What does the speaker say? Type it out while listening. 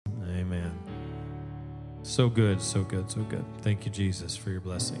So good, so good, so good. Thank you, Jesus, for your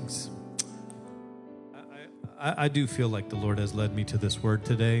blessings. I do feel like the Lord has led me to this word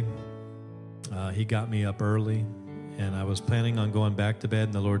today. He got me up early, and I was planning on going back to bed,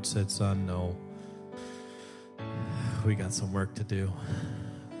 and the Lord said, son, no, we got some work to do.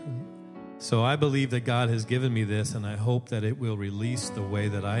 So I believe that God has given me this, and I hope that it will release the way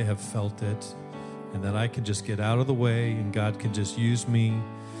that I have felt it, and that I can just get out of the way, and God can just use me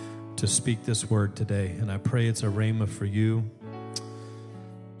to speak this word today. And I pray it's a rhema for you.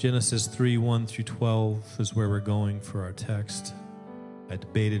 Genesis 3:1-12 is where we're going for our text. I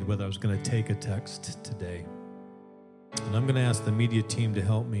debated whether I was going to take a text today. And I'm going to ask the media team to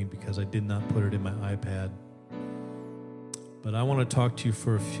help me because I did not put it in my iPad. But I want to talk to you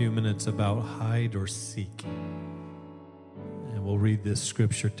for a few minutes about hide or seek. And we'll read this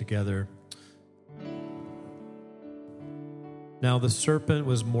scripture together. Now the serpent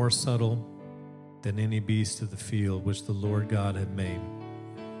was more subtle than any beast of the field which the Lord God had made.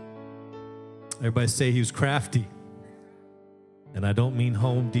 Everybody say he was crafty. And I don't mean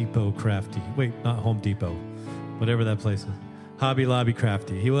Home Depot crafty. Wait, not Home Depot. Whatever that place is. Hobby Lobby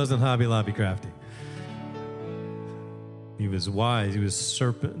crafty. He wasn't Hobby Lobby crafty. He was wise. He was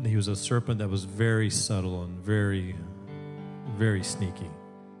serpent. He was a serpent that was very subtle and very, very sneaky.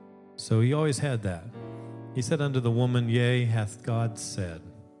 So he always had that. He said unto the woman, yea, hath God said.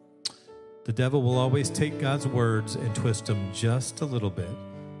 The devil will always take God's words and twist them just a little bit.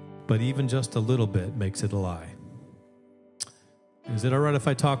 But even just a little bit makes it a lie. Is it all right if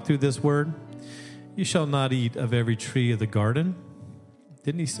I talk through this word? You shall not eat of every tree of the garden.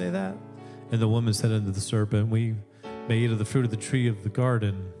 Didn't he say that? And the woman said unto the serpent, we may eat of the fruit of the tree of the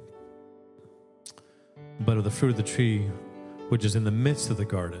garden, but of the fruit of the tree which is in the midst of the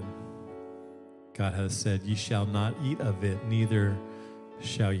garden, God has said, ye shall not eat of it, neither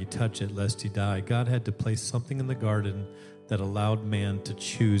shall ye touch it, lest ye die. God had to place something in the garden that allowed man to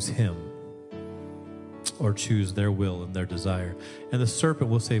choose him or choose their will and their desire. And the serpent,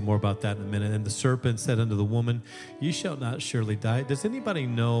 we'll say more about that in a minute. And the serpent said unto the woman, ye shall not surely die. Does anybody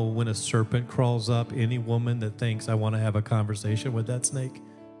know when a serpent crawls up, any woman that thinks, I want to have a conversation with that snake?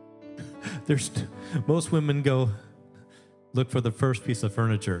 Most women go look for the first piece of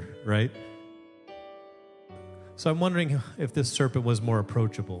furniture, right? So I'm wondering if this serpent was more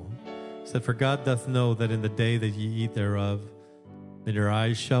approachable. It said, for God doth know that in the day that ye eat thereof, then your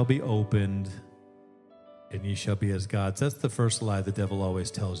eyes shall be opened, and ye shall be as gods. That's the first lie the devil always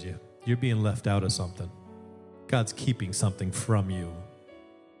tells you. You're being left out of something. God's keeping something from you.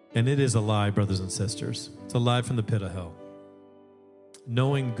 And it is a lie, brothers and sisters. It's a lie from the pit of hell.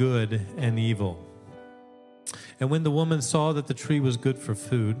 Knowing good and evil. And when the woman saw that the tree was good for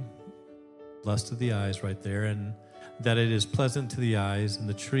food, lust of the eyes right there, and that it is pleasant to the eyes, and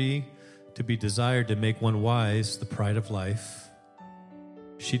the tree to be desired to make one wise, the pride of life,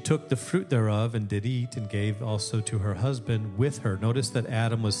 she took the fruit thereof and did eat, and gave also to her husband with her. Notice that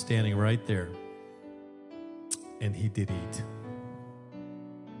Adam was standing right there, and he did eat.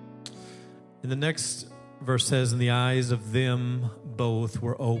 And the next verse says, and the eyes of them both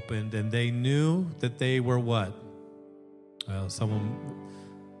were opened, and they knew that they were what? Well,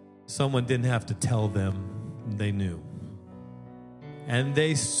 someone didn't have to tell them, they knew. And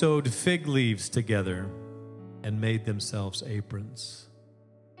they sewed fig leaves together and made themselves aprons.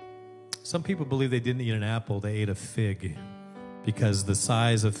 Some people believe they didn't eat an apple, they ate a fig, because the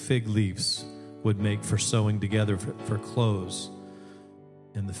size of fig leaves would make for sewing together for clothes.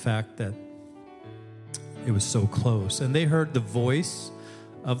 And the fact that it was so close. And they heard the voice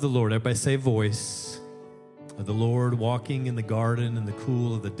of the Lord. Everybody say voice. Of the Lord walking in the garden in the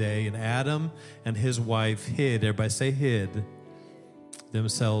cool of the day. And Adam and his wife hid, everybody say hid,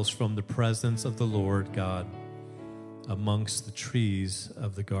 themselves from the presence of the Lord God amongst the trees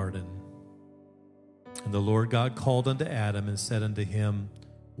of the garden. And the Lord God called unto Adam and said unto him,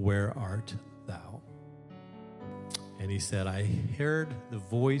 where art thou? And he said, I heard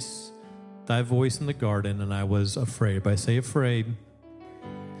thy voice in the garden, and I was afraid. Everybody say afraid.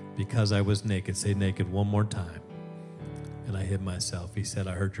 Because I was naked. Say naked one more time. And I hid myself. He said,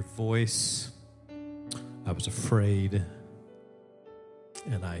 I heard your voice. I was afraid.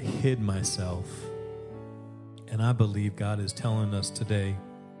 And I hid myself. And I believe God is telling us today,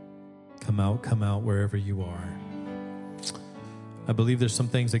 come out wherever you are. I believe there's some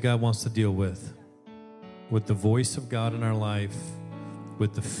things that God wants to deal with the voice of God in our life,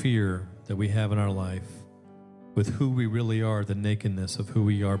 with the fear that we have in our life, with who we really are, the nakedness of who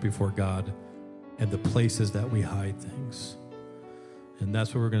we are before God, and the places that we hide things. And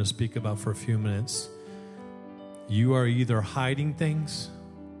that's what we're going to speak about for a few minutes. You are either hiding things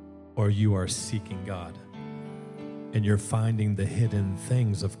or you are seeking God. and you're finding the hidden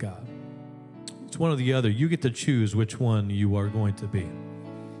things of God. It's one or the other. You get to choose which one you are going to be.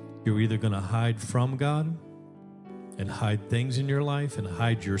 You're either going to hide from God and hide things in your life and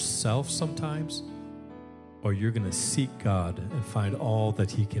hide yourself sometimes, or you're going to seek God and find all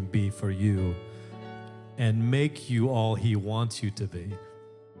that he can be for you and make you all he wants you to be.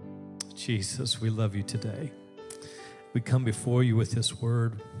 Jesus, we love you today. We come before you with this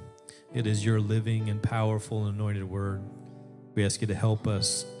word. It is your living and powerful and anointed word. We ask you to help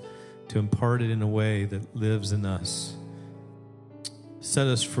us to impart it in a way that lives in us. Set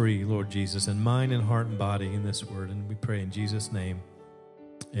us free, Lord Jesus, in mind and heart and body in this word. And we pray in Jesus' name,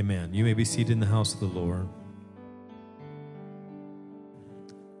 amen. You may be seated in the house of the Lord.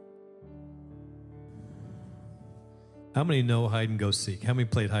 How many know hide and go seek? How many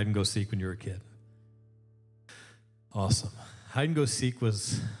played hide and go seek when you were a kid? Awesome. Hide and go seek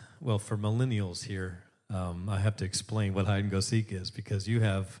was, well, for millennials here, I have to explain what hide and go seek is because you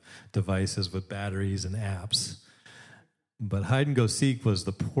have devices with batteries and apps. But hide and go seek was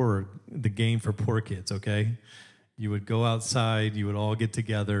the game for poor kids, okay? You would go outside, you would all get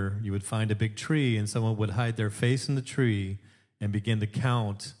together, you would find a big tree, and someone would hide their face in the tree and begin to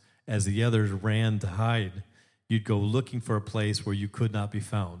count as the others ran to hide. You'd go looking for a place where you could not be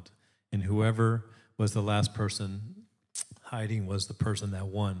found. And whoever was the last person hiding was the person that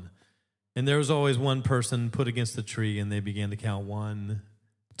won. And there was always one person put against the tree, and they began to count 1,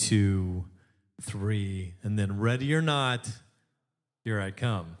 2, 3, and then ready or not, here I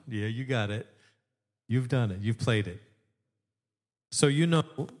come. Yeah, you got it. You've done it. You've played it. So you know,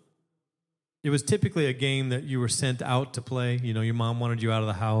 it was typically a game that you were sent out to play. You know, your mom wanted you out of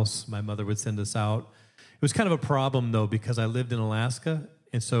the house. My mother would send us out. It was kind of a problem, though, because I lived in Alaska,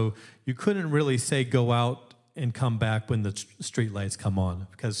 and so you couldn't really say go out and come back when the street lights come on,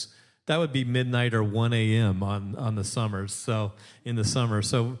 because that would be midnight or 1 a.m. on the summers. So in the summer,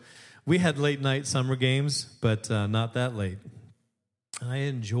 so we had late night summer games, but not that late. I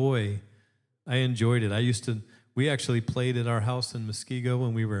enjoyed it. We actually played at our house in Muskego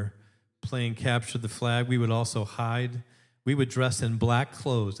when we were playing Capture the Flag. We would also hide. We would dress in black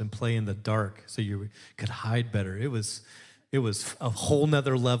clothes and play in the dark so you could hide better. It was a whole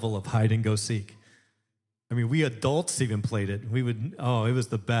nother level of hide and go seek. I mean, we adults even played it. It was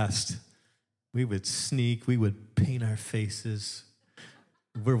the best. We would sneak. We would paint our faces.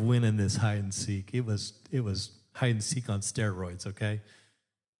 We're winning this hide and seek. It was hide and seek on steroids, okay?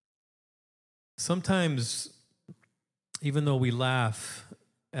 Sometimes, even though we laugh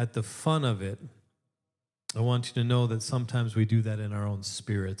at the fun of it, I want you to know that sometimes we do that in our own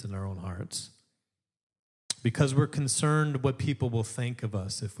spirits, in our own hearts. Because we're concerned what people will think of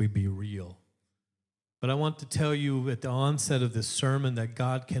us if we be real. But I want to tell you at the onset of this sermon that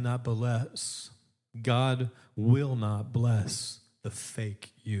God cannot bless. God will not bless the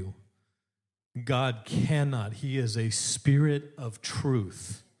fake you. God cannot. He is a spirit of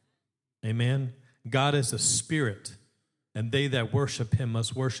truth. Amen? God is a spirit, and they that worship him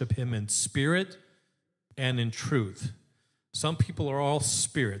must worship him in spirit and in truth. Some people are all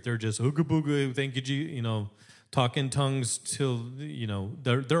spirit. They're just ooga booga, thank you, talk in tongues till,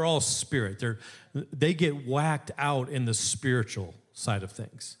 they're all spirit. They get whacked out in the spiritual side of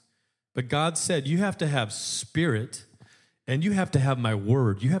things. But God said you have to have spirit and you have to have my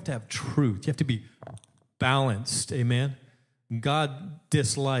word. You have to have truth. You have to be balanced. Amen? God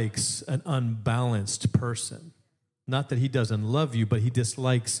dislikes an unbalanced person. Not that he doesn't love you, but he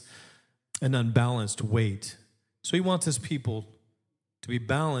dislikes an unbalanced weight. So he wants his people to be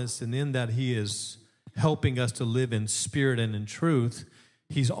balanced, and in that he is helping us to live in spirit and in truth,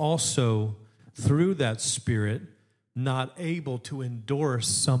 he's also, through that spirit, not able to endorse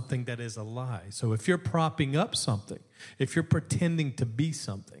something that is a lie. So if you're propping up something, if you're pretending to be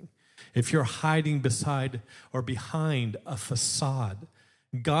something, if you're hiding beside or behind a facade,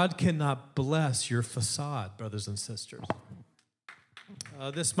 God cannot bless your facade, brothers and sisters.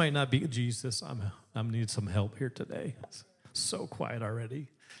 This might not be Jesus. I need some help here today. It's so quiet already.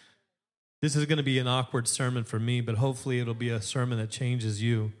 This is going to be an awkward sermon for me, but hopefully it'll be a sermon that changes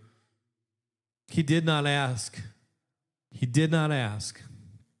you. He did not ask,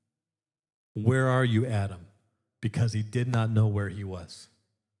 where are you, Adam? Because he did not know where he was.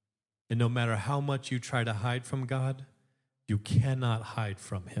 And no matter how much you try to hide from God, you cannot hide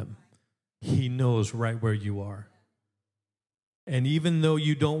from him. He knows right where you are. And even though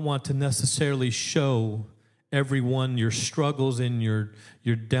you don't want to necessarily show everyone your struggles and your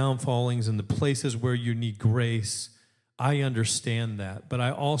downfallings and the places where you need grace, I understand that. But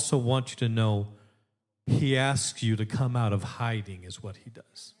I also want you to know he asks you to come out of hiding is what he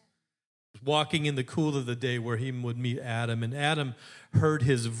does. walking in the cool of the day where he would meet Adam, and Adam heard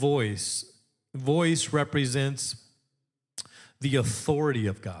his voice. Voice represents the authority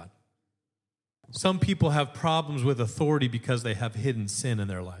of God. Some people have problems with authority because they have hidden sin in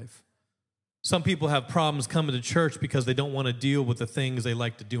their life. Some people have problems coming to church because they don't want to deal with the things they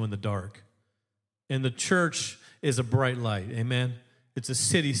like to do in the dark. And the church is a bright light, amen? It's a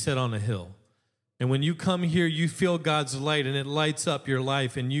city set on a hill. And when you come here, you feel God's light, and it lights up your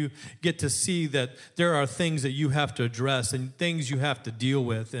life, and you get to see that there are things that you have to address and things you have to deal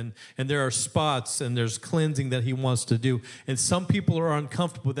with, and there are spots and there's cleansing that he wants to do. And some people are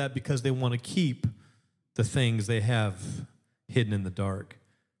uncomfortable with that because they want to keep the things they have hidden in the dark.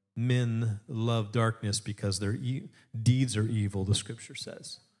 Men love darkness because their deeds are evil, the scripture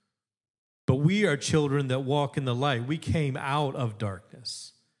says. But we are children that walk in the light. We came out of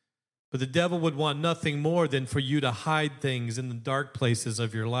darkness. But the devil would want nothing more than for you to hide things in the dark places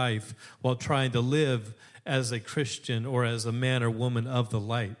of your life while trying to live as a Christian or as a man or woman of the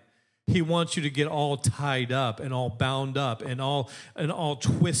light. He wants you to get all tied up and all bound up and all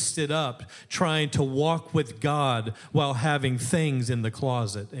twisted up, trying to walk with God while having things in the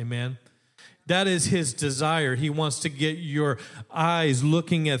closet. Amen. That is his desire. He wants to get your eyes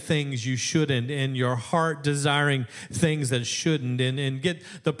looking at things you shouldn't, and your heart desiring things that shouldn't, and get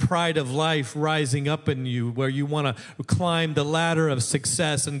the pride of life rising up in you where you want to climb the ladder of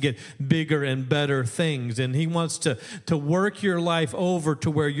success and get bigger and better things. And he wants to work your life over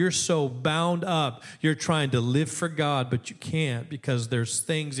to where you're so bound up, you're trying to live for God, but you can't because there's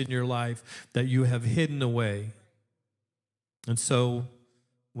things in your life that you have hidden away. And so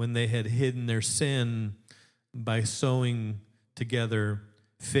when they had hidden their sin by sewing together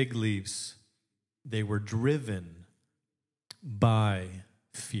fig leaves, they were driven by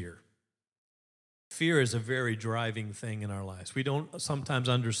fear. Fear is a very driving thing in our lives. We don't sometimes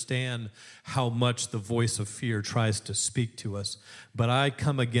understand how much the voice of fear tries to speak to us, but I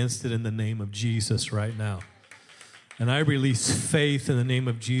come against it in the name of Jesus right now. And I release faith in the name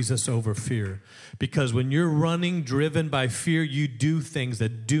of Jesus over fear. Because when you're running, driven by fear, you do things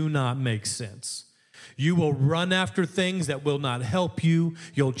that do not make sense. You will run after things that will not help you.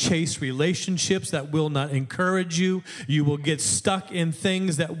 You'll chase relationships that will not encourage you. You will get stuck in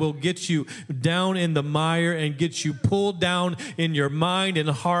things that will get you down in the mire and get you pulled down in your mind and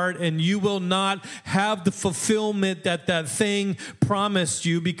heart. And you will not have the fulfillment that that thing promised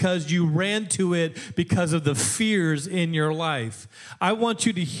you because you ran to it because of the fears in your life. I want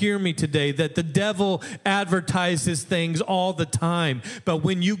you to hear me today that the devil advertises things all the time. But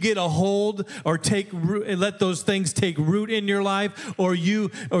when you get a hold or take root, let those things take root in your life, or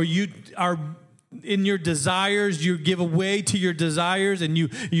you are in your desires, you give away to your desires, and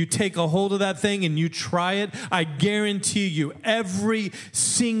you take a hold of that thing and you try it, I guarantee you every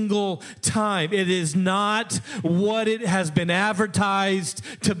single time it is not what it has been advertised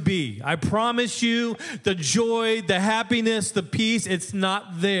to be. I promise you the joy, the happiness, the peace, it's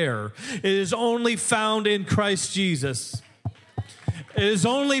not there. It is only found in Christ Jesus. It is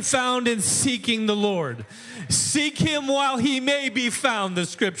only found in seeking the Lord. Seek him while he may be found, the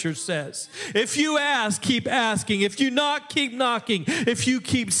scripture says. If you ask, keep asking. If you knock, keep knocking. If you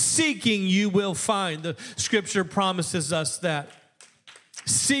keep seeking, you will find. The scripture promises us that.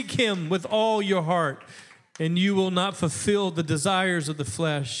 Seek him with all your heart, and you will not fulfill the desires of the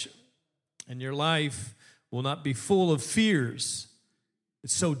flesh, and your life will not be full of fears.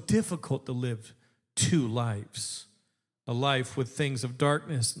 It's so difficult to live two lives. A life with things of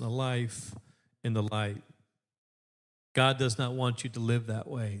darkness and a life in the light. God does not want you to live that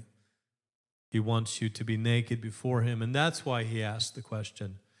way. He wants you to be naked before him. And that's why he asked the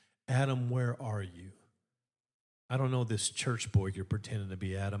question, Adam, where are you? I don't know this church boy you're pretending to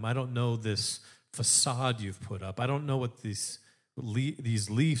be, Adam. I don't know this facade you've put up. I don't know what these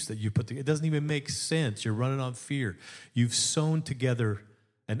leaves that you put together. It doesn't even make sense. You're running on fear. You've sewn together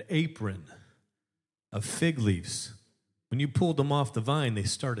an apron of fig leaves. When you pulled them off the vine, they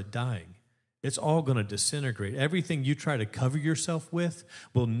started dying. It's all going to disintegrate. Everything you try to cover yourself with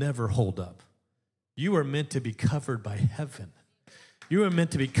will never hold up. You are meant to be covered by heaven. You are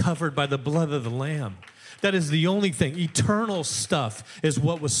meant to be covered by the blood of the Lamb. That is the only thing. Eternal stuff is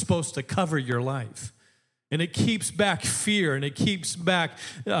what was supposed to cover your life. And it keeps back fear, and it keeps back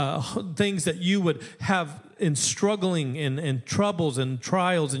things that you would have in struggling and troubles and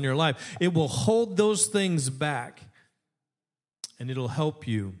trials in your life. It will hold those things back. And it'll help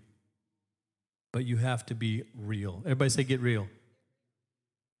you, but you have to be real. Everybody say, get real.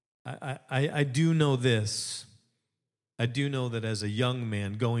 I do know this. I do know that as a young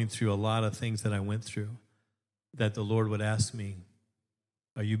man going through a lot of things that I went through, that the Lord would ask me,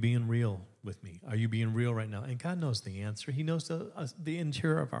 Are you being real with me? Are you being real right now? And God knows the answer. He knows the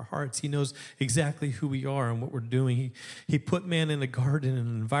interior of our hearts. He knows exactly who we are and what we're doing. He put man in a garden, in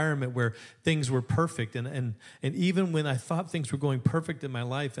an environment where things were perfect. And even when I thought things were going perfect in my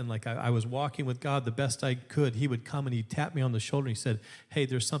life and like I was walking with God the best I could, he would come and he'd tap me on the shoulder and he said, hey,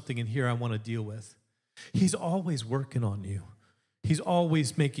 there's something in here I want to deal with. He's always working on you. He's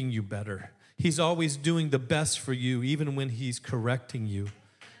always making you better. He's always doing the best for you, even when he's correcting you.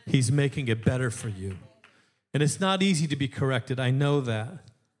 He's making it better for you. And it's not easy to be corrected. I know that.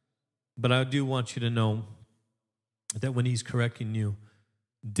 But I do want you to know that when he's correcting you,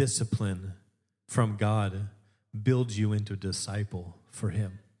 discipline from God builds you into a disciple for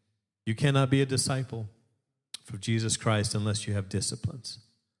him. You cannot be a disciple for Jesus Christ unless you have disciplines.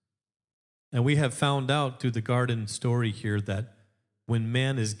 And we have found out through the garden story here that when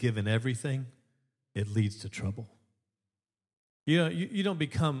man is given everything, it leads to trouble. You don't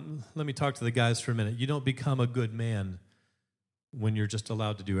become, let me talk to the guys for a minute. You don't become a good man when you're just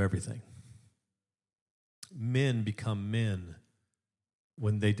allowed to do everything. Men become men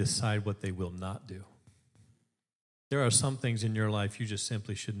when they decide what they will not do. There are some things in your life you just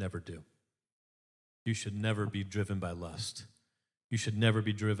simply should never do. You should never be driven by lust. You should never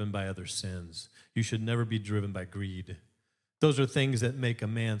be driven by other sins. You should never be driven by greed. Those are things that make a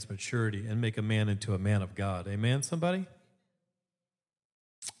man's maturity and make a man into a man of God. Amen, somebody?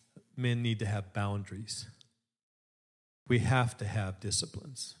 Men need to have boundaries. We have to have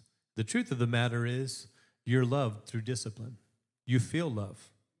disciplines. The truth of the matter is, you're loved through discipline. You feel love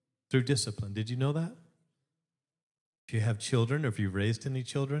through discipline. Did you know that? If you have children or if you've raised any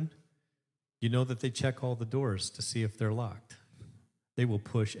children, you know that they check all the doors to see if they're locked. They will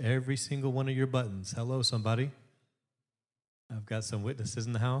push every single one of your buttons. Hello, somebody. I've got some witnesses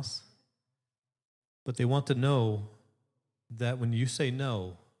in the house. But they want to know that when you say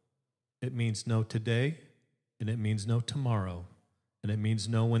no, it means no today, and it means no tomorrow, and it means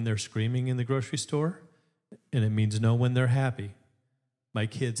no when they're screaming in the grocery store, and it means no when they're happy. My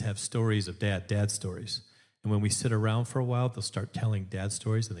kids have stories of dad stories. And when we sit around for a while, they'll start telling dad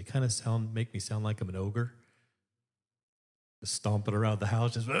stories, and they kind of make me sound like I'm an ogre. Just stomping around the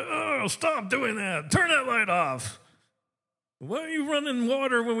house, just, oh, stop doing that. Turn that light off. Why are you running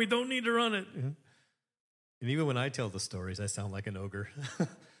water when we don't need to run it? And even when I tell the stories, I sound like an ogre.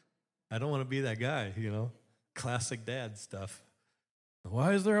 I don't want to be that guy, classic dad stuff.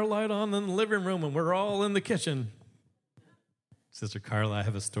 Why is there a light on in the living room when we're all in the kitchen? Sister Carla, I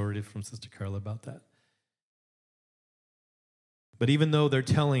have a story from Sister Carla about that. But even though they're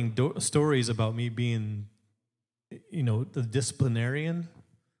telling stories about me being, the disciplinarian,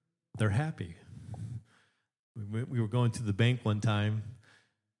 they're happy. We were going to the bank one time,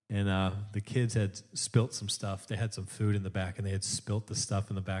 and the kids had spilt some stuff. They had some food in the back, and they had spilt the stuff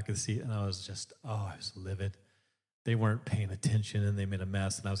in the back of the seat, and I was livid. They weren't paying attention, and they made a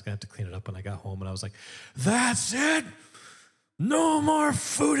mess, and I was going to have to clean it up when I got home, and I was like, that's it! No more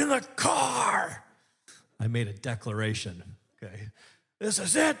food in the car! I made a declaration, okay? This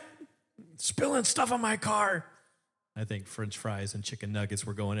is it! Spilling stuff on my car! I think French fries and chicken nuggets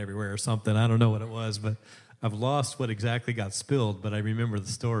were going everywhere or something. I don't know what it was, but I've lost what exactly got spilled, but I remember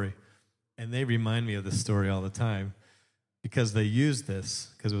the story. And they remind me of this story all the time because they used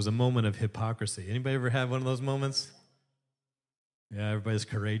this because it was a moment of hypocrisy. Anybody ever have one of those moments? Yeah, everybody's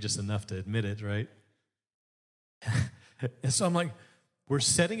courageous enough to admit it, right? And so I'm like, we're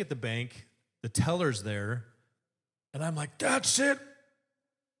sitting at the bank, the teller's there, and I'm like, that's it.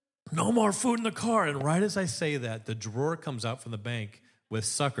 No more food in the car. And right as I say that, the drawer comes out from the bank with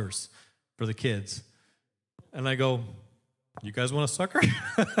suckers for the kids. And I go, you guys want a sucker?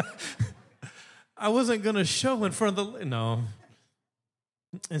 I wasn't going to show in front of no.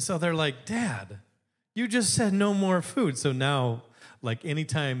 And so they're like, Dad, you just said no more food. So now, like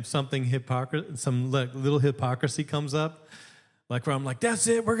anytime something some little hypocrisy comes up, like where I'm like, that's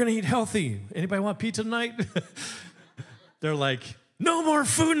it, we're going to eat healthy. Anybody want pizza tonight? They're like, no more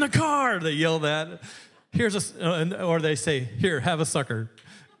food in the car. They yell that. Or they say, here, have a sucker.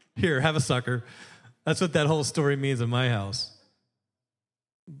 Here, have a sucker. That's what that whole story means in my house.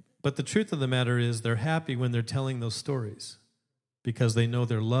 But the truth of the matter is they're happy when they're telling those stories because they know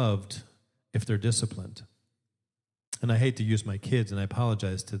they're loved if they're disciplined. And I hate to use my kids, and I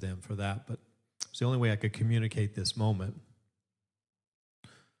apologize to them for that, but it's the only way I could communicate this moment.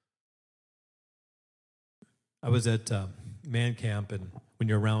 I was at man camp, and when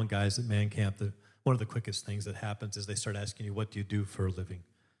you're around guys at man camp, one of the quickest things that happens is they start asking you, what do you do for a living?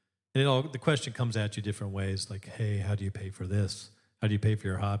 And the question comes at you different ways, like, hey, how do you pay for this? How do you pay for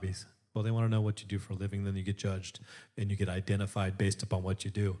your hobbies? Well, they want to know what you do for a living, then you get judged and you get identified based upon what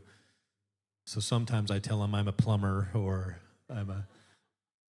you do. So sometimes I tell them I'm a plumber, or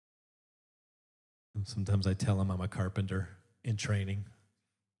sometimes I tell them I'm a carpenter in training.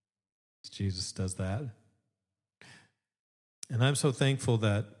 Jesus does that. And I'm so thankful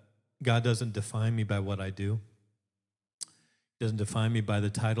that God doesn't define me by what I do. He doesn't define me by the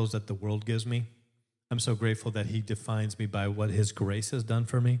titles that the world gives me. I'm so grateful that he defines me by what his grace has done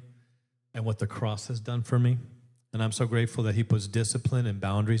for me and what the cross has done for me. And I'm so grateful that he puts discipline and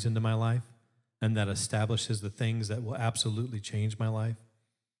boundaries into my life and that establishes the things that will absolutely change my life.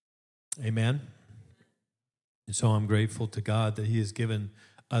 Amen. And so I'm grateful to God that he has given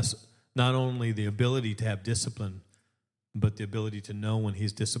us not only the ability to have discipline, but the ability to know when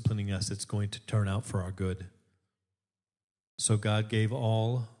he's disciplining us, it's going to turn out for our good. So God gave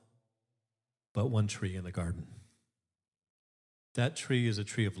all but one tree in the garden. That tree is a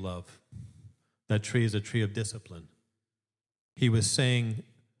tree of love. That tree is a tree of discipline. He was saying,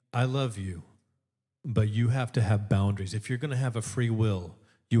 I love you, but you have to have boundaries. If you're going to have a free will,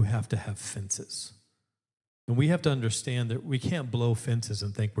 you have to have fences. And we have to understand that we can't blow fences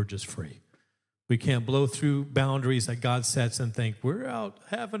and think we're just free. We can't blow through boundaries that God sets and think, we're out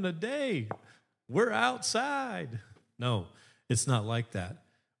having a day. We're outside. No, it's not like that.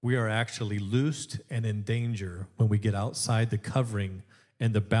 We are actually loosed and in danger when we get outside the covering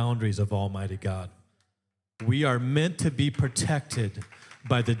and the boundaries of Almighty God. We are meant to be protected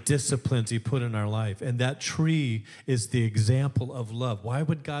by the disciplines he put in our life. And that tree is the example of love. Why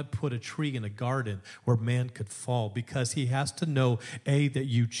would God put a tree in a garden where man could fall? Because he has to know, A, that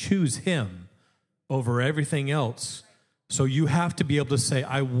you choose him over everything else. So you have to be able to say,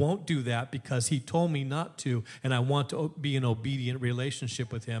 I won't do that because he told me not to, and I want to be in obedient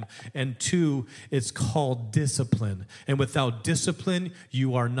relationship with him. And two, it's called discipline. And without discipline,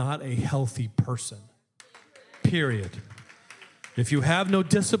 you are not a healthy person. Period. If you have no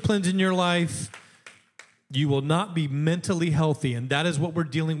disciplines in your life, you will not be mentally healthy, and that is what we're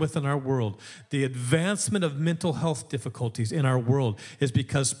dealing with in our world. The advancement of mental health difficulties in our world is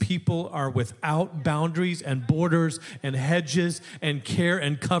because people are without boundaries and borders and hedges and care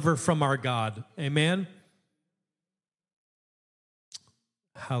and cover from our God. Amen?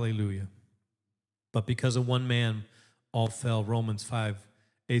 Hallelujah. But because of one man, all fell. Romans 5,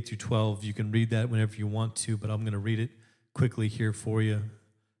 8 through 12. You can read that whenever you want to, but I'm going to read it quickly here for you.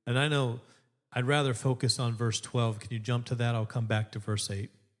 And I know I'd rather focus on verse 12. Can you jump to that? I'll come back to verse 8.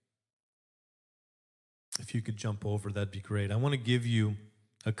 If you could jump over, that'd be great. I want to give you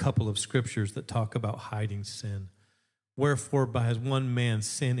a couple of scriptures that talk about hiding sin. Wherefore, by one man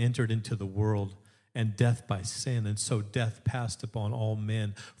sin entered into the world, and death by sin. And so death passed upon all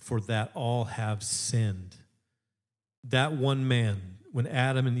men, for that all have sinned. That one man, when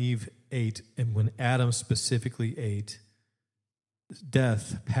Adam and Eve ate, and when Adam specifically ate,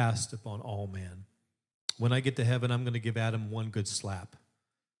 death passed upon all man. When I get to heaven, I'm going to give Adam one good slap.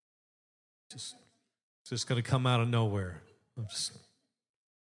 Just going to come out of nowhere. I'm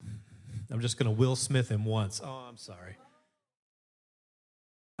just going to Will Smith him once. Oh, I'm sorry.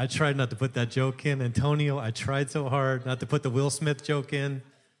 I tried not to put that joke in, Antonio. I tried so hard not to put the Will Smith joke in,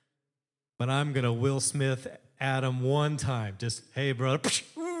 but I'm going to Will Smith Adam one time. Just, hey, brother.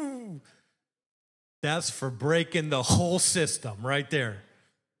 That's for breaking the whole system right there.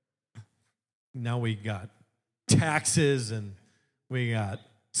 Now we got taxes, and we got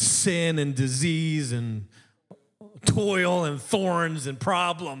sin and disease and toil and thorns and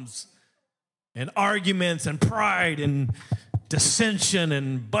problems and arguments and pride and dissension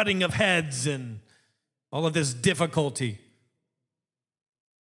and butting of heads and all of this difficulty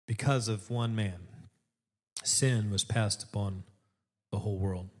because of one man. Sin was passed upon the whole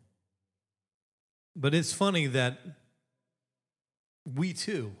world. But it's funny that we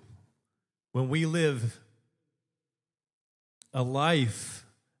too, when we live a life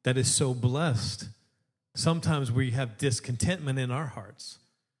that is so blessed, sometimes we have discontentment in our hearts.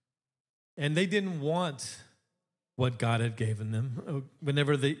 And they didn't want what God had given them.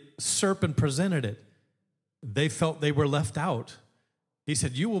 Whenever the serpent presented it, they felt they were left out. He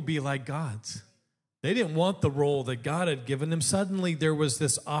said, you will be like gods. They didn't want the role that God had given them. Suddenly there was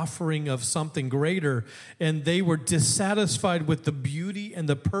this offering of something greater, and they were dissatisfied with the beauty and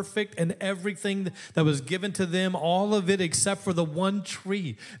the perfect and everything that was given to them, all of it except for the one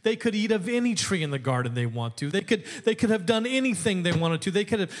tree. They could eat of any tree in the garden they want to. They could have done anything they wanted to. They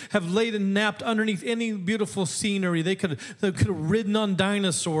could have laid and napped underneath any beautiful scenery. They could have ridden on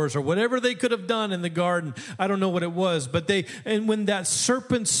dinosaurs or whatever they could have done in the garden. I don't know what it was, but when that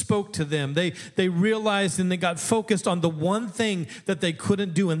serpent spoke to them, they realized realized and they got focused on the one thing that they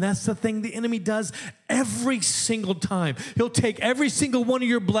couldn't do. And that's the thing the enemy does every single time. He'll take every single one of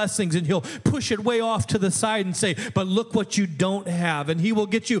your blessings and he'll push it way off to the side and say, but look what you don't have. And he will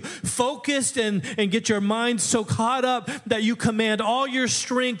get you focused and get your mind so caught up that you command all your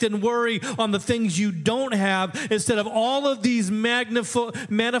strength and worry on the things you don't have instead of all of these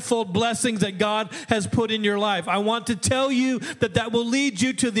manifold blessings that God has put in your life. I want to tell you that will lead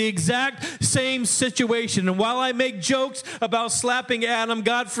you to the exact same situation. And while I make jokes about slapping Adam,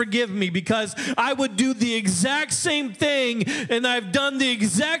 God forgive me, because I would do the exact same thing, and I've done the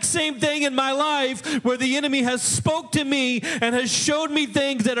exact same thing in my life where the enemy has spoke to me and has showed me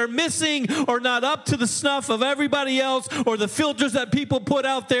things that are missing or not up to the snuff of everybody else or the filters that people put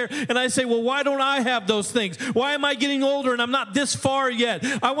out there. And I say, well, why don't I have those things? Why am I getting older and I'm not this far yet?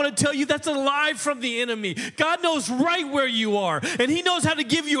 I want to tell you that's a lie from the enemy. God knows right where you are, and he knows how to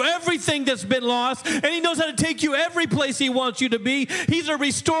give you everything that's been lost, and he knows how to take you every place he wants you to be. He's a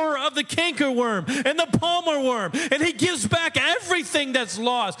restorer of the cankerworm and the palmer worm, and he gives back everything that's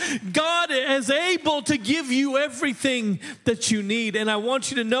lost. God is able to give you everything that you need, and I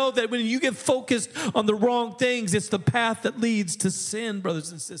want you to know that when you get focused on the wrong things, it's the path that leads to sin,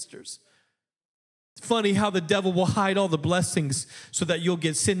 brothers and sisters. It's funny how the devil will hide all the blessings so that you'll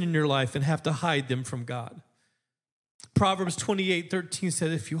get sin in your life and have to hide them from God. Proverbs 28:13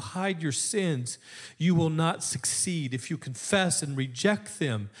 said, if you hide your sins, you will not succeed. If you confess and reject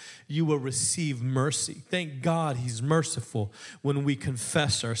them, you will receive mercy. Thank God he's merciful when we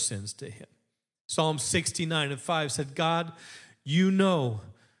confess our sins to him. Psalm 69:5 said, God, you know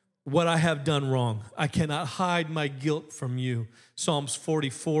what I have done wrong. I cannot hide my guilt from you. Psalms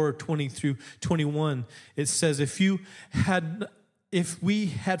 44:20-21, it says, if we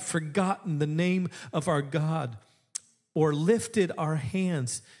had forgotten the name of our God, or lifted our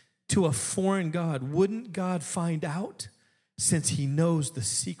hands to a foreign god, wouldn't God find out, since he knows the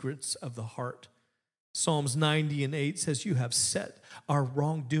secrets of the heart? Psalms 90:8 says, you have set our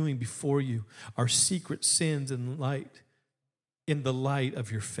wrongdoing before you, our secret sins in the light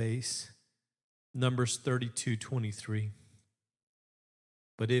of your face. Numbers 32:23.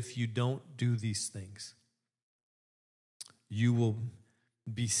 But if you don't do these things, you will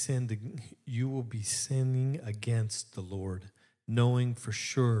be sinning against the Lord, knowing for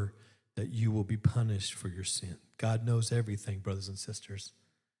sure that you will be punished for your sin. God knows everything, brothers and sisters,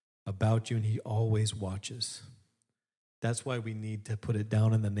 about you, and he always watches. That's why we need to put it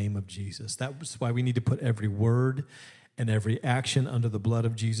down in the name of Jesus. That's why we need to put every word and every action under the blood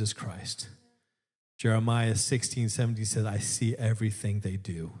of Jesus Christ. Jeremiah 16:17 says, I see everything they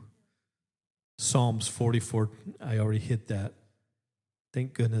do. Psalms 44, I already hit that.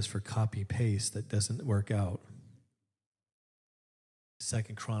 Thank goodness for copy-paste that doesn't work out.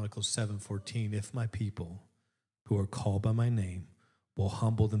 2 Chronicles 7:14, if my people who are called by my name will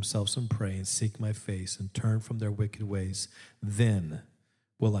humble themselves and pray and seek my face and turn from their wicked ways, then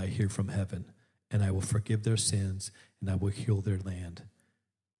will I hear from heaven, and I will forgive their sins, and I will heal their land.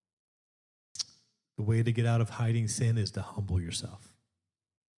 The way to get out of hiding sin is to humble yourself.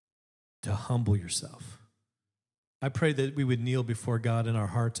 To humble yourself. I pray that we would kneel before God in our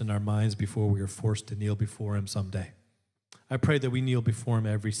hearts and our minds before we are forced to kneel before him someday. I pray that we kneel before him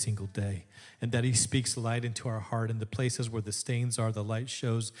every single day, and that he speaks light into our heart, and the places where the stains are, the light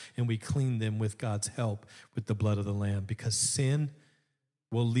shows, and we clean them with God's help, with the blood of the Lamb, because sin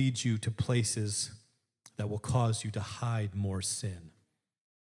will lead you to places that will cause you to hide more sin.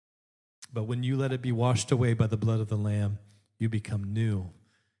 But when you let it be washed away by the blood of the Lamb, you become new.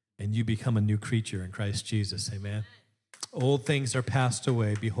 And you become a new creature in Christ Jesus, amen? Old things are passed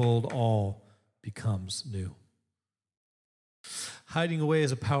away. Behold, all becomes new. Hiding away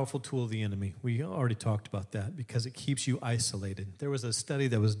is a powerful tool of the enemy. We already talked about that because it keeps you isolated. There was a study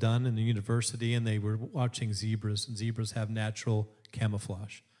that was done in the university, and they were watching zebras, and zebras have natural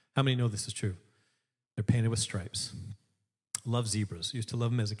camouflage. How many know this is true? They're painted with stripes. Love zebras. Used to love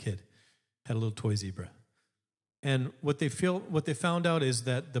them as a kid. Had a little toy zebra. And what they found out is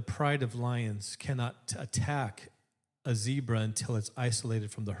that the pride of lions cannot attack a zebra until it's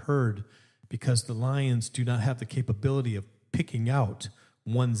isolated from the herd, because the lions do not have the capability of picking out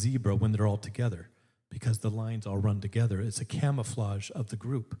one zebra when they're all together, because the lions all run together. It's a camouflage of the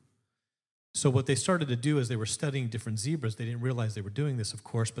group. So what they started to do is they were studying different zebras. They didn't realize they were doing this, of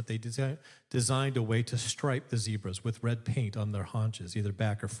course, but they designed a way to stripe the zebras with red paint on their haunches, either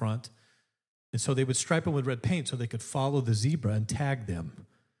back or front. And so they would stripe them with red paint so they could follow the zebra and tag them.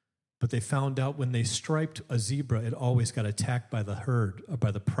 But they found out when they striped a zebra, it always got attacked by the herd, or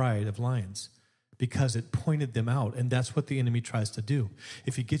by the pride of lions, because it pointed them out. And that's what the enemy tries to do.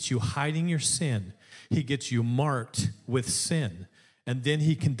 If he gets you hiding your sin, he gets you marked with sin. And then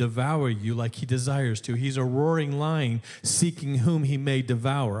he can devour you like he desires to. He's a roaring lion seeking whom he may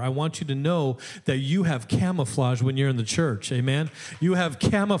devour. I want you to know that you have camouflage when you're in the church. Amen? You have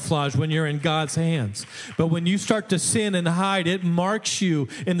camouflage when you're in God's hands. But when you start to sin and hide, it marks you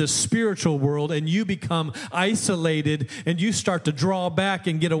in the spiritual world, and you become isolated, and you start to draw back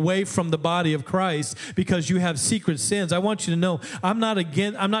and get away from the body of Christ because you have secret sins. I want you to know, I'm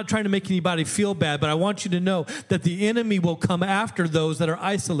not trying to make anybody feel bad, but I want you to know that the enemy will come after those that are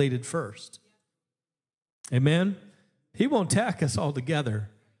isolated first. Amen? He won't attack us all together.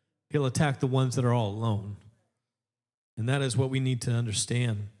 He'll attack the ones that are all alone. And that is what we need to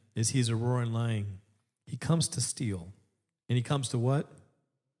understand, is he's a roaring lion. He comes to steal. And he comes to what?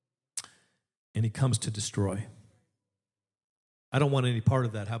 And he comes to destroy. I don't want any part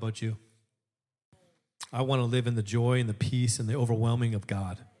of that. How about you? I want to live in the joy and the peace and the overwhelming of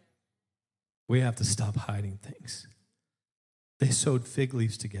God. We have to stop hiding things. They sewed fig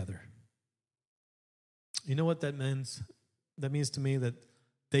leaves together. You know what that means? That means to me that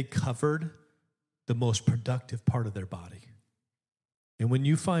they covered the most productive part of their body. And when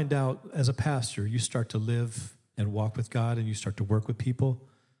you find out as a pastor, you start to live and walk with God and you start to work with people,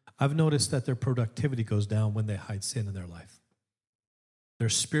 I've noticed that their productivity goes down when they hide sin in their life. Their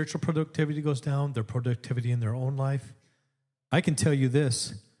spiritual productivity goes down, their productivity in their own life. I can tell you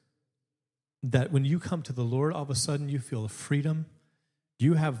this, that when you come to the Lord, all of a sudden you feel a freedom.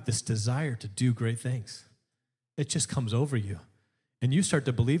 You have this desire to do great things. It just comes over you. And you start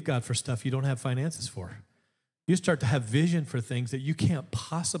to believe God for stuff you don't have finances for. You start to have vision for things that you can't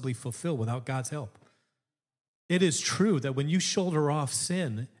possibly fulfill without God's help. It is true that when you shoulder off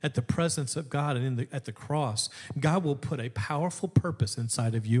sin at the presence of God and at the cross, God will put a powerful purpose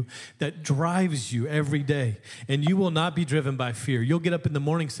inside of you that drives you every day. And you will not be driven by fear. You'll get up in the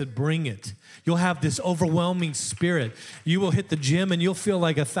morning and say, bring it. You'll have this overwhelming spirit. You will hit the gym and you'll feel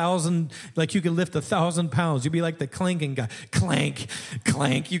like you can lift 1,000 pounds. You'll be like the clanking guy. Clank,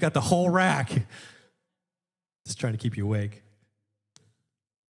 clank. You got the whole rack. Just trying to keep you awake.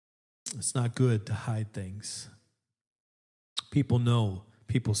 It's not good to hide things. People know,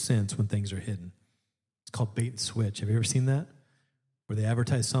 people sense when things are hidden. It's called bait and switch. Have you ever seen that? Where they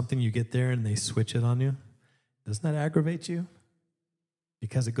advertise something, you get there and they switch it on you. Doesn't that aggravate you?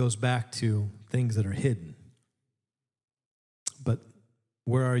 Because it goes back to things that are hidden. But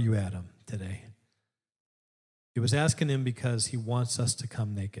where are you, Adam, today? He was asking him because he wants us to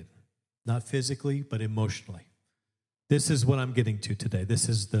come naked. Not physically, but emotionally. This is what I'm getting to today. This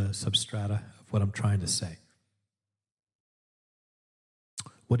is the substrata of what I'm trying to say.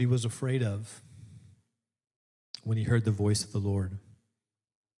 What he was afraid of when he heard the voice of the Lord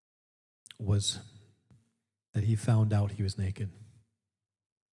was that he found out he was naked.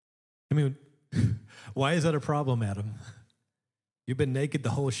 I mean, why is that a problem, Adam? You've been naked the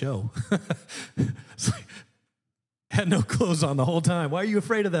whole show. Had no clothes on the whole time. Why are you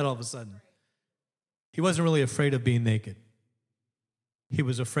afraid of that all of a sudden? He wasn't really afraid of being naked. He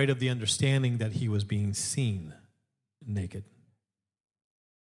was afraid of the understanding that he was being seen naked.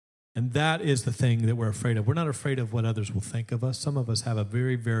 And that is the thing that we're afraid of. We're not afraid of what others will think of us. Some of us have a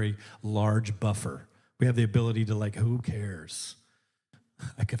very, very large buffer. We have the ability to who cares?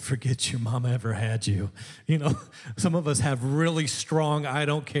 I could forget your mama ever had you. You know, some of us have really strong, I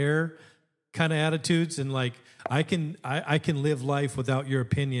don't care kind of attitudes. And I can live life without your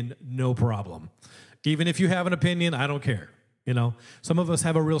opinion, no problem. Even if you have an opinion, I don't care. You know, some of us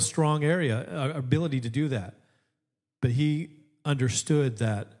have a real strong ability to do that. But he understood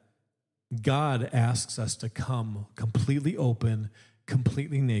that God asks us to come completely open,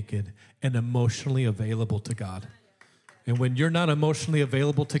 completely naked, and emotionally available to God. And when you're not emotionally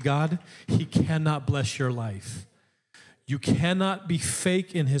available to God, he cannot bless your life. You cannot be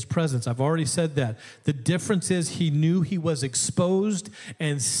fake in his presence. I've already said that. The difference is he knew he was exposed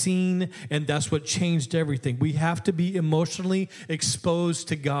and seen, and that's what changed everything. We have to be emotionally exposed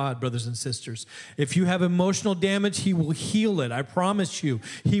to God, brothers and sisters. If you have emotional damage, he will heal it. I promise you.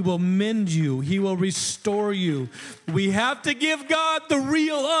 He will mend you. He will restore you. We have to give God the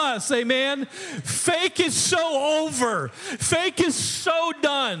real us, amen? Fake is so over. Fake is so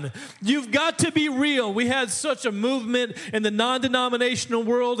done. You've got to be real. We had such a movement in the non-denominational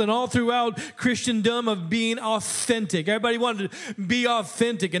world and all throughout Christendom of being authentic. Everybody wanted to be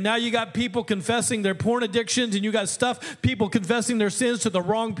authentic. And now you got people confessing their porn addictions, and you got people confessing their sins to the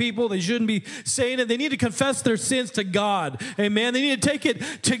wrong people. They shouldn't be saying it. They need to confess their sins to God. Amen. They need to take it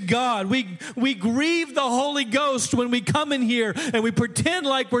to God. We grieve the Holy Ghost when we come in here and we pretend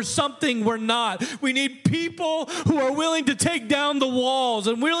like we're something we're not. We need people who are willing to take down the walls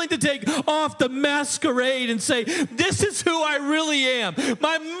and willing to take off the masquerade and say, this is who I really am.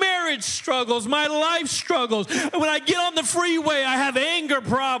 My marriage struggles, my life struggles. When I get on the freeway, I have anger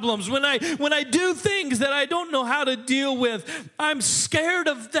problems. When I do things that I don't know how to deal with, I'm scared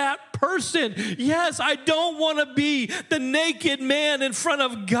of that person. Yes, I don't want to be the naked man in front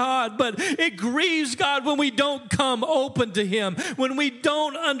of God, but it grieves God when we don't come open to Him, when we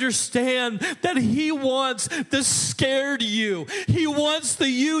don't understand that He wants the scared you. He wants the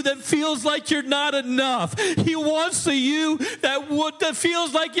you that feels like you're not enough. He wants the you that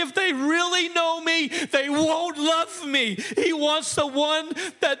feels like if they really know me, they won't love me. He wants the one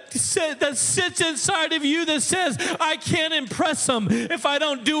that sits inside of you that says, I can't impress them if I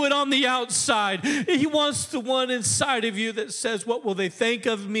don't do it on the outside. He wants the one inside of you that says, what will they think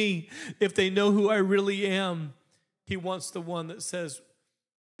of me if they know who I really am? He wants the one that says,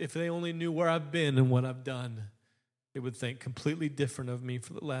 if they only knew where I've been and what I've done, they would think completely different of me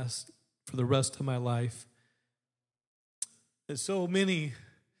for the rest of my life. And so many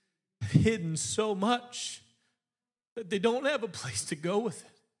have hidden so much that they don't have a place to go with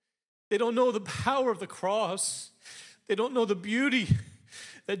it. They don't know the power of the cross. They don't know the beauty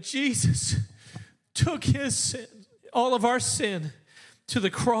that Jesus took his sin, all of our sin, to the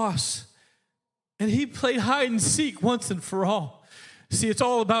cross. And he played hide and seek once and for all. See, it's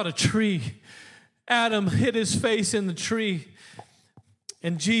all about a tree. Adam hid his face in the tree,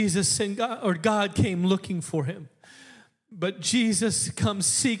 and God came looking for him. But Jesus comes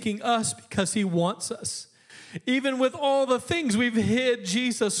seeking us because he wants us. Even with all the things we've hid,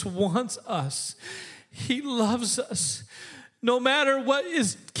 Jesus wants us. He loves us. No matter what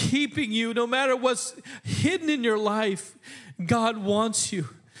is keeping you, no matter what's hidden in your life, God wants you.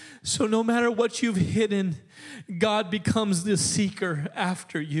 So no matter what you've hidden, God becomes the seeker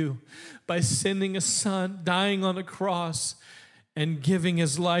after you by sending a son, dying on a cross, and giving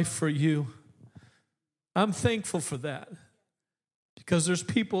his life for you. I'm thankful for that, because there's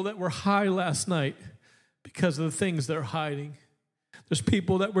people that were high last night because of the things they're hiding. There's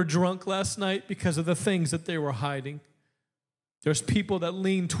people that were drunk last night because of the things that they were hiding. There's people that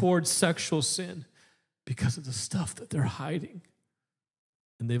lean towards sexual sin because of the stuff that they're hiding.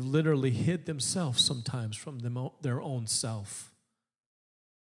 And they've literally hid themselves sometimes from their own self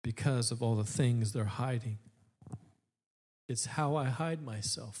because of all the things they're hiding. It's how I hide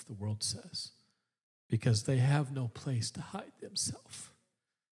myself, the world says, because they have no place to hide themselves.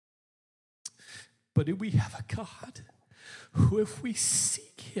 But we have a God who, if we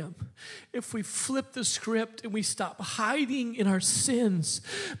seek him, if we flip the script and we stop hiding in our sins,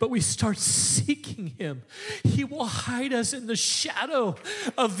 but we start seeking him, he will hide us in the shadow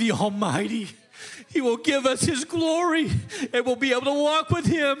of the Almighty. He will give us his glory, and we'll be able to walk with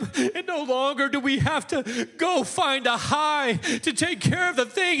him. And no longer do we have to go find a high to take care of the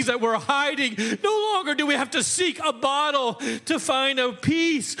things that we're hiding. No longer do we have to seek a bottle to find a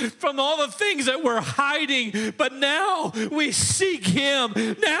peace from all the things that we're hiding. But now we seek him.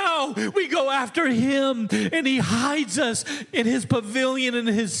 Now we go after him, and he hides us in his pavilion, in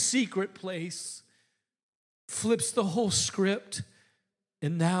his secret place. Flips the whole script.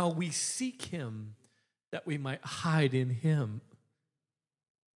 And now we seek him that we might hide in him.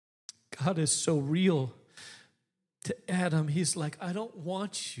 God is so real to Adam. He's like, I don't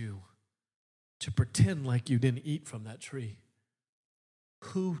want you to pretend like you didn't eat from that tree.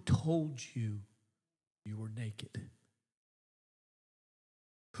 Who told you you were naked?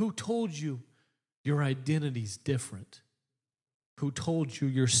 Who told you your identity's different? Who told you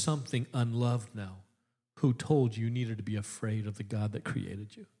you're something unloved now? Who told you needed to be afraid of the God that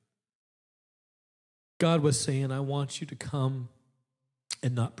created you? God was saying, I want you to come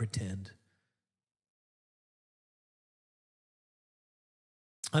and not pretend.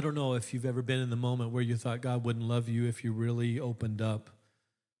 I don't know if you've ever been in the moment where you thought God wouldn't love you if you really opened up.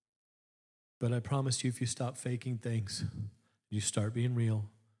 But I promise you, if you stop faking things, you start being real,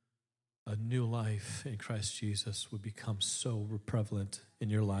 a new life in Christ Jesus would become so prevalent in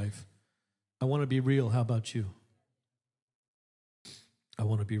your life. I want to be real. How about you? I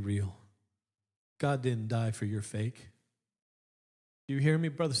want to be real. God didn't die for your fake. Do you hear me,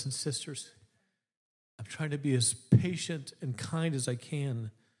 brothers and sisters? I'm trying to be as patient and kind as I can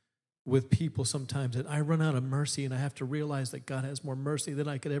with people sometimes that I run out of mercy, and I have to realize that God has more mercy than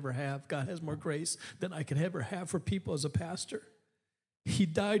I could ever have. God has more grace than I could ever have for people as a pastor. He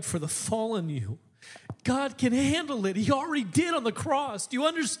died for the fallen you. God can handle it. He already did on the cross. Do you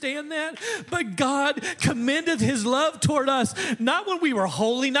understand that? But God commended his love toward us, not when we were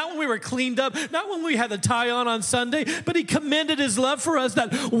holy, not when we were cleaned up, not when we had the tie on Sunday, but he commended his love for us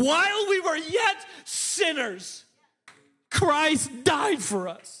that while we were yet sinners, Christ died for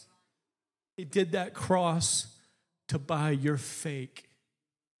us. He did that cross to buy your fake.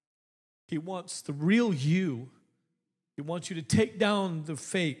 He wants the real you. He wants you to take down the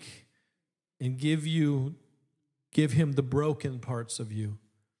fake and give him the broken parts of you.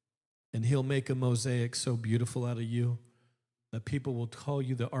 And he'll make a mosaic so beautiful out of you that people will call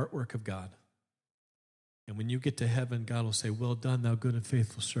you the artwork of God. And when you get to heaven, God will say, well done, thou good and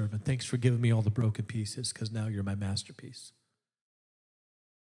faithful servant. Thanks for giving me all the broken pieces, because now you're my masterpiece.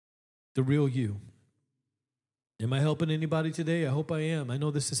 The real you. Am I helping anybody today? I hope I am. I know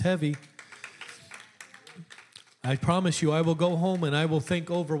this is heavy. I promise you, I will go home and I will think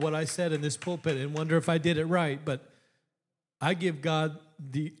over what I said in this pulpit and wonder if I did it right. But I give God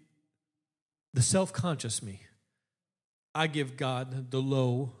the self-conscious me. I give God the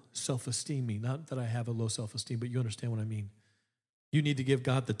low self-esteem me. Not that I have a low self-esteem, but you understand what I mean. You need to give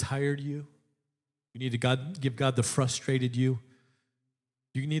God the tired you. You need to give God the frustrated you.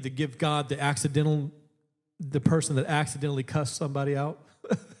 You need to give God the person that accidentally cussed somebody out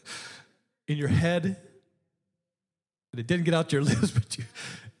in your head. And it didn't get out your lips, but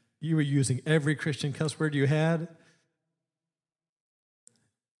you were using every Christian cuss word you had.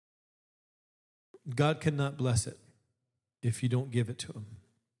 God cannot bless it if you don't give it to him.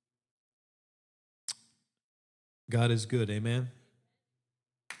 God is good, amen?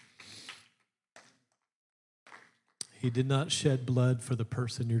 He did not shed blood for the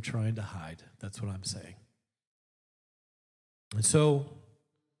person you're trying to hide. That's what I'm saying. And so,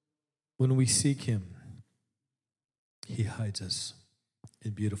 when we seek him, he hides us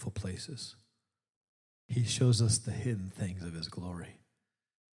in beautiful places. He shows us the hidden things of his glory.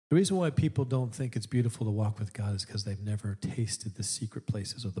 The reason why people don't think it's beautiful to walk with God is because they've never tasted the secret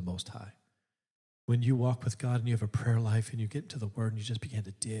places of the Most High. When you walk with God and you have a prayer life and you get into the Word and you just begin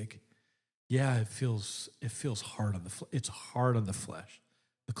to dig, yeah, it feels hard on it's hard on the flesh.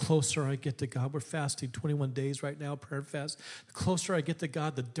 The closer I get to God, we're fasting 21 days right now, prayer fast. The closer I get to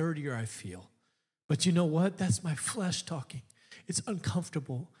God, the dirtier I feel. But you know what? That's my flesh talking. It's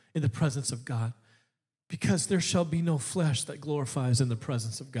uncomfortable in the presence of God because there shall be no flesh that glorifies in the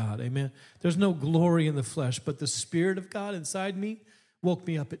presence of God. Amen. There's no glory in the flesh, but the Spirit of God inside me woke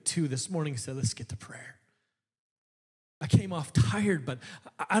me up at 2 this morning and said, let's get to prayer. I came off tired, but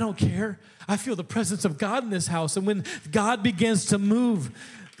I don't care. I feel the presence of God in this house. And when God begins to move,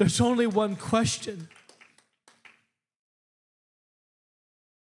 there's only one question.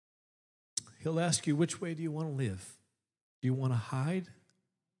 He'll ask you, which way do you want to live? Do you want to hide?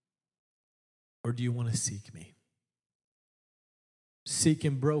 Or do you want to seek me? Seek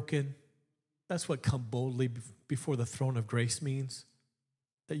him broken. That's what come boldly before the throne of grace means.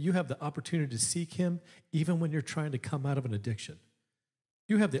 That you have the opportunity to seek him even when you're trying to come out of an addiction.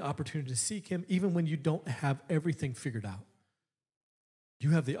 You have the opportunity to seek him even when you don't have everything figured out.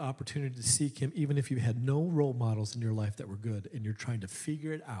 You have the opportunity to seek him even if you had no role models in your life that were good and you're trying to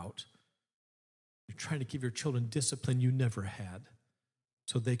figure it out. You're trying to give your children discipline you never had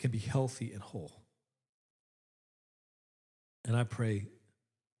so they can be healthy and whole. And I pray,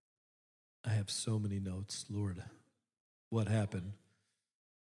 I have so many notes, Lord, what happened?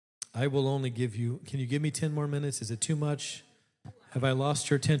 I will only give you, can you give me 10 more minutes? Is it too much? Have I lost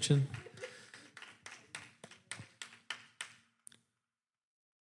your attention?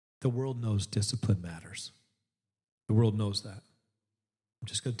 The world knows discipline matters. The world knows that. I'm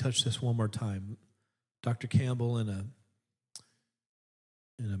just going to touch this one more time. Dr. Campbell in a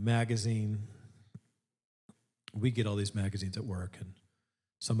magazine, we get all these magazines at work, and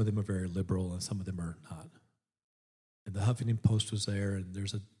some of them are very liberal and some of them are not. And the Huffington Post was there, and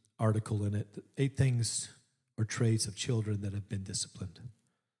there's an article in it, 8 things or traits of children that have been disciplined.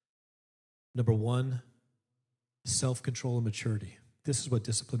 Number 1, self-control and maturity. This is what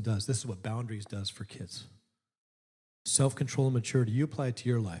discipline does. This is what boundaries does for kids. Self-control and maturity. You apply it to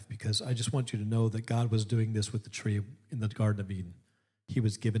your life because I just want you to know that God was doing this with the tree in the Garden of Eden. He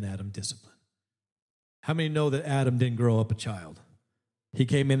was giving Adam discipline. How many know that Adam didn't grow up a child? He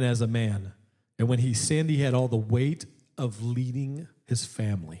came in as a man. And when he sinned, he had all the weight of leading his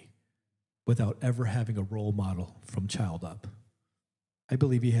family without ever having a role model from child up. I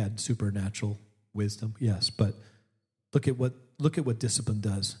believe he had supernatural wisdom, yes, but look at what discipline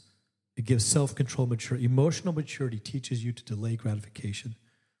does. It gives self-control, maturity. Emotional maturity teaches you to delay gratification.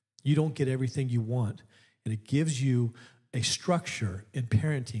 You don't get everything you want, and it gives you a structure in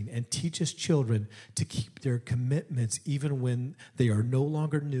parenting and teaches children to keep their commitments even when they are no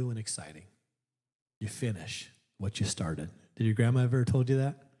longer new and exciting. You finish what you started. Did your grandma ever told you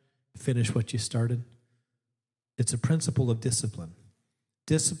that? Finish what you started. It's a principle of discipline.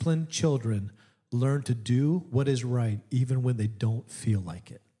 Disciplined children learn to do what is right even when they don't feel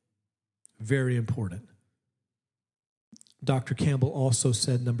like it. Very important. Dr. Campbell also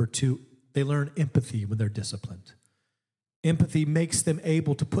said, number 2, they learn empathy when they're disciplined. Empathy makes them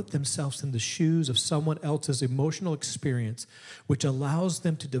able to put themselves in the shoes of someone else's emotional experience, which allows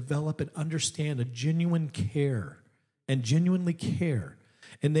them to develop and understand a genuine care and genuinely care,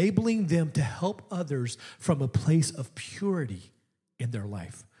 enabling them to help others from a place of purity in their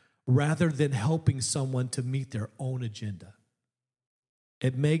life, rather than helping someone to meet their own agenda.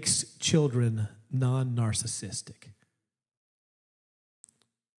 It makes children non-narcissistic.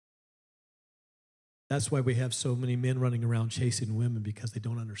 That's why we have so many men running around chasing women, because they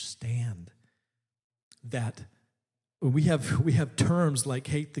don't understand that we have terms like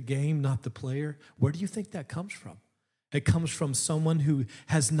hate the game, not the player. Where do you think that comes from? It comes from someone who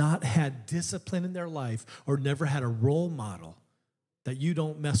has not had discipline in their life or never had a role model that you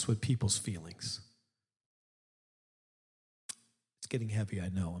don't mess with people's feelings. It's getting heavy, I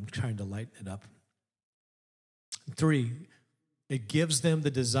know. I'm trying to lighten it up. 3, it gives them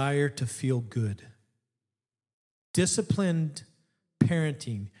the desire to feel good. Disciplined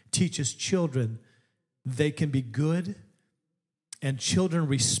parenting teaches children they can be good, and children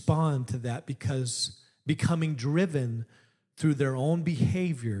respond to that because becoming driven through their own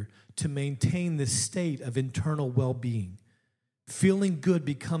behavior to maintain this state of internal well-being. Feeling good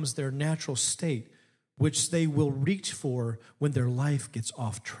becomes their natural state, which they will reach for when their life gets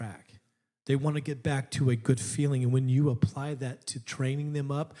off track. They want to get back to a good feeling, and when you apply that to training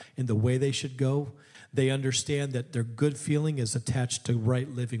them up in the way they should go, they understand that their good feeling is attached to right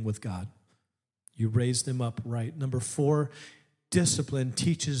living with God. You raise them up right. Number 4, discipline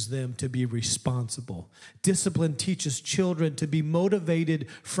teaches them to be responsible. Discipline teaches children to be motivated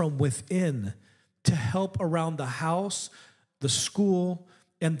from within, to help around the house, the school,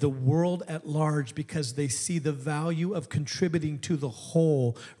 and the world at large, because they see the value of contributing to the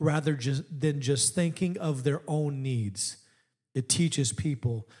whole rather than just thinking of their own needs. It teaches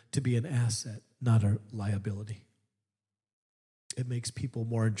people to be an asset, not a liability. It makes people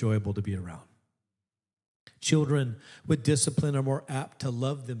more enjoyable to be around. Children with discipline are more apt to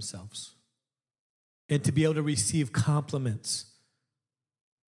love themselves and to be able to receive compliments.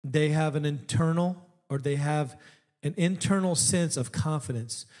 They have an internal sense of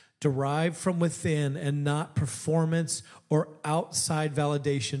confidence derived from within and not performance or outside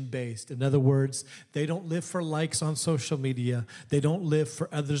validation based. In other words, they don't live for likes on social media. They don't live for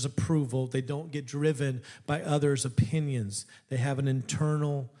others' approval. They don't get driven by others' opinions. They have an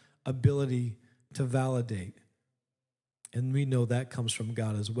internal ability to validate. And we know that comes from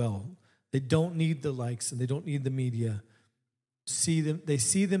God as well. They don't need the likes and they don't need the media. They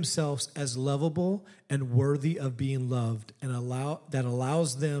see themselves as lovable and worthy of being loved, and that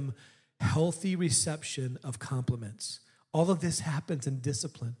allows them healthy reception of compliments. All of this happens in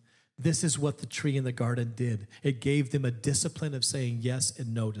discipline. This is what the tree in the garden did. It gave them a discipline of saying yes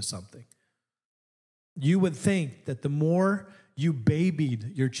and no to something. You would think that the more you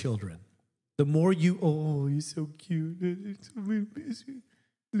babied your children, the more oh, you're so cute.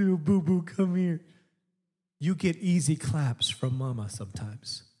 Little boo-boo, come here. You get easy claps from mama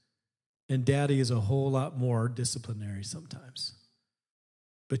sometimes. And daddy is a whole lot more disciplinary sometimes.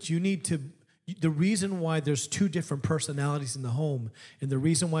 But the reason why there's 2 different personalities in the home, and the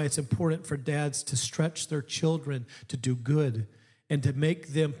reason why it's important for dads to stretch their children to do good and to make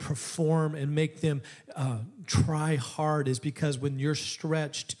them perform and make them try hard, is because when you're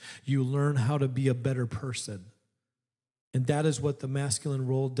stretched, you learn how to be a better person. And that is what the masculine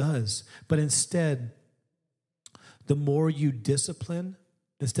role does. But instead, the more you discipline,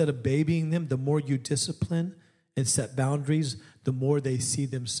 instead of babying them, the more you discipline and set boundaries, the more they see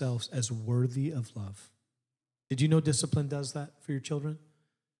themselves as worthy of love. Did you know discipline does that for your children?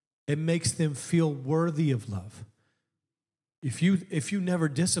 It makes them feel worthy of love. If you never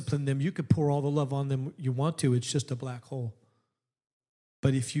discipline them, you could pour all the love on them you want to. It's just a black hole.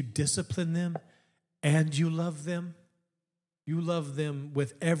 But if you discipline them and you love them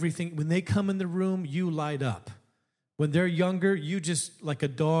with everything. When they come in the room, you light up. When they're younger, you just, like a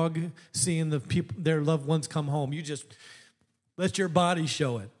dog seeing their loved ones come home, you just let your body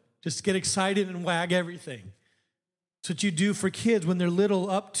show it. Just get excited and wag everything. It's what you do for kids when they're little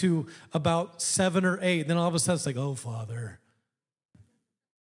up to about 7 or 8. Then all of a sudden it's like, oh, Father.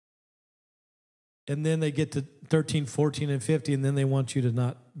 And then they get to 13, 14, and 15, and then they want you to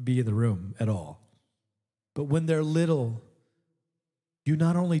not be in the room at all. But when they're little, you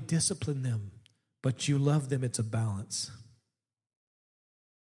not only discipline them, but you love them. It's a balance.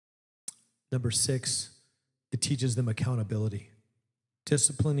 Number 6, it teaches them accountability.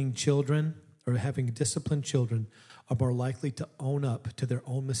 Disciplining children or having disciplined children are more likely to own up to their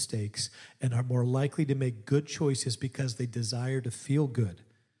own mistakes and are more likely to make good choices because they desire to feel good.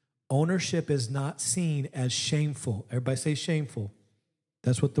 Ownership is not seen as shameful. Everybody say shameful.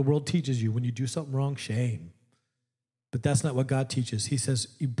 That's what the world teaches you. When you do something wrong, shame. But that's not what God teaches. He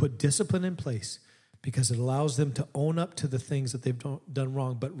says you put discipline in place because it allows them to own up to the things that they've done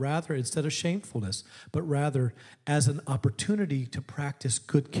wrong, but rather, instead of shamefulness, but rather as an opportunity to practice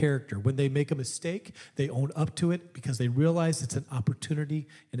good character. When they make a mistake, they own up to it because they realize it's an opportunity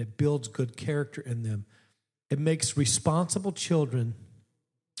and it builds good character in them. It makes responsible children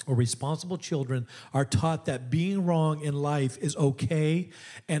are taught that being wrong in life is okay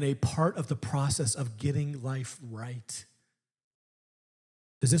and a part of the process of getting life right.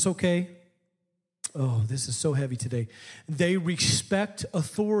 Is this okay? Oh, this is so heavy today. They respect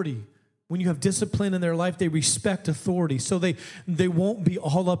authority. When you have discipline in their life, they respect authority. So they won't be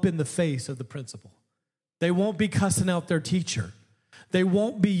all up in the face of the principal. They won't be cussing out their teacher. They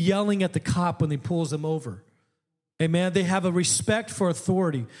won't be yelling at the cop when he pulls them over. Amen. They have a respect for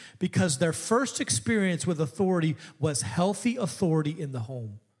authority because their first experience with authority was healthy authority in the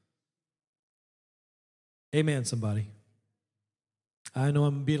home. Amen, somebody. I know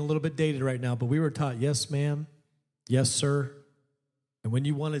I'm being a little bit dated right now, but we were taught, yes, ma'am, yes, sir. And when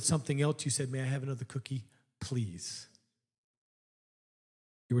you wanted something else, you said, may I have another cookie, please?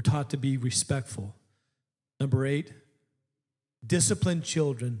 You were taught to be respectful. Number 8, disciplined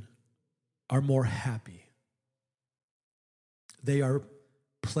children are more happy. They are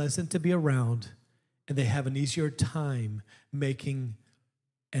pleasant to be around, and they have an easier time making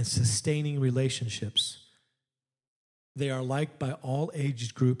and sustaining relationships. They are liked by all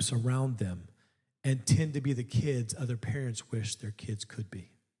age groups around them and tend to be the kids other parents wish their kids could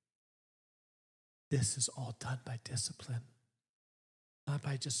be. This is all done by discipline, not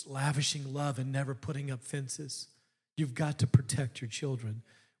by just lavishing love and never putting up fences. You've got to protect your children.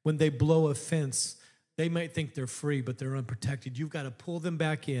 When they blow a fence, they might think they're free, but they're unprotected. You've got to pull them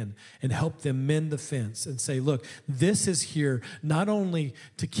back in and help them mend the fence and say, look, this is here not only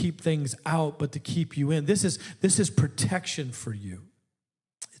to keep things out, but to keep you in. This is protection for you.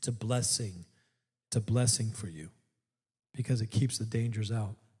 It's a blessing. It's a blessing for you because it keeps the dangers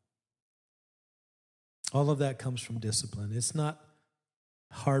out. All of that comes from discipline. It's not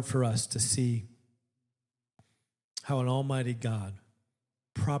hard for us to see how an almighty God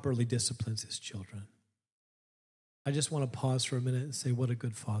properly disciplines his children. I just want to pause for a minute and say, what a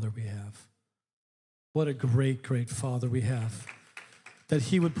good Father we have. What a great, great Father we have. That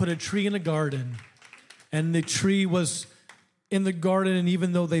he would put a tree in a garden, and the tree was in the garden, and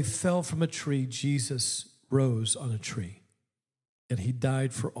even though they fell from a tree, Jesus rose on a tree. And he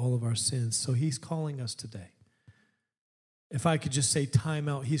died for all of our sins. So he's calling us today. If I could just say time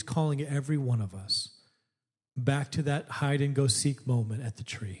out, he's calling every one of us back to that hide and go seek moment at the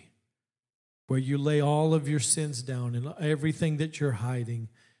tree, where you lay all of your sins down and everything that you're hiding,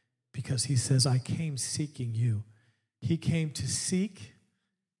 because he says, I came seeking you. He came to seek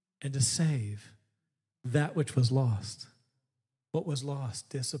and to save that which was lost. What was lost?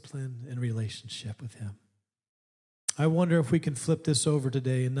 Discipline and relationship with him. I wonder if we can flip this over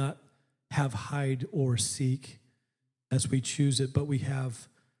today and not have hide or seek as we choose it, but we have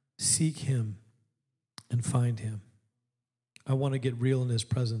seek him and find him. I want to get real in his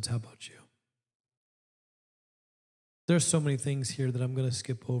presence. How about you? There's so many things here that I'm going to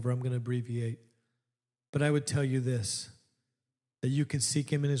skip over. I'm going to abbreviate. But I would tell you this, that you can seek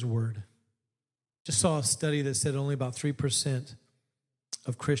him in his word. Just saw a study that said only about 3%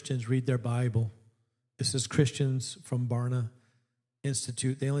 of Christians read their Bible. This is Christians from Barna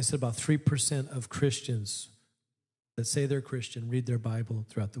Institute. They only said about 3% of Christians that say they're Christian read their Bible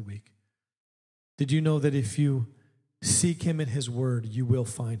throughout the week. Did you know that if you seek him in his word, you will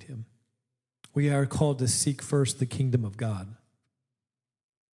find him? We are called to seek first the kingdom of God.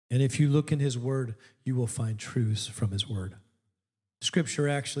 And if you look in his word, you will find truths from his word. Scripture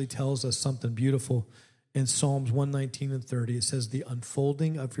actually tells us something beautiful in Psalms 119 and 30. It says, the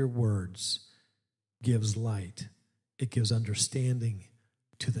unfolding of your words gives light. It gives understanding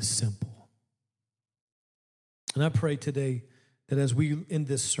to the simple. And I pray today that as we end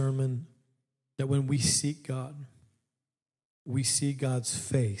this sermon, that when we seek God, we see God's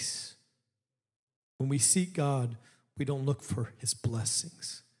face. When we seek God, we don't look for his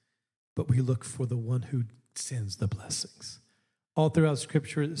blessings, but we look for the one who sends the blessings. All throughout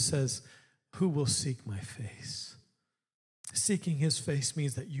Scripture it says, who will seek my face? Seeking his face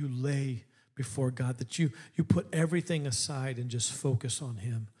means that you lay before God, that you put everything aside and just focus on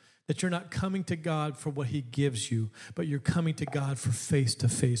him. That you're not coming to God for what he gives you, but you're coming to God for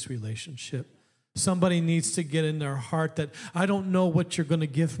face-to-face relationship. Somebody needs to get in their heart that I don't know what you're going to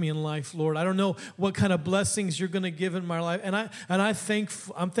give me in life, Lord. I don't know what kind of blessings you're going to give in my life. And I'm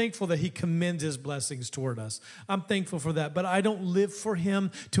thankful that he commends his blessings toward us. I'm thankful for that. But I don't live for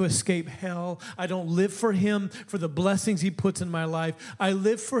him to escape hell. I don't live for him for the blessings he puts in my life. I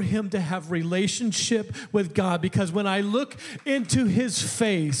live for him to have relationship with God, because when I look into his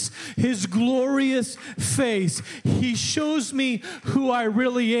face, his glorious face, he shows me who I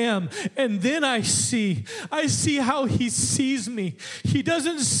really am. And then I see how he sees me. He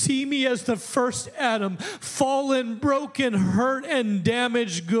doesn't see me as the first Adam, fallen, broken, hurt, and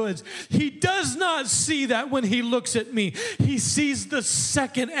damaged goods. He does not see that when he looks at me. He sees the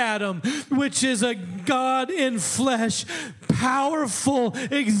second Adam, which is a God in flesh, powerful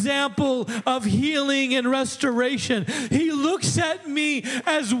example of healing and restoration. He looks at me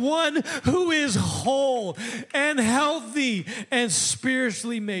as one who is whole and healthy and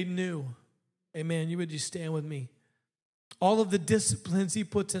spiritually made new. Amen. You would just stand with me. All of the disciplines he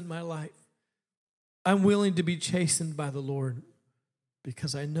puts in my life, I'm willing to be chastened by the Lord,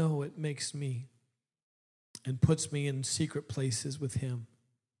 because I know it makes me and puts me in secret places with him.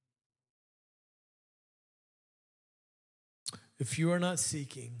 If you are not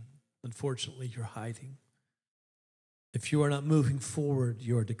seeking, unfortunately, you're hiding. If you are not moving forward,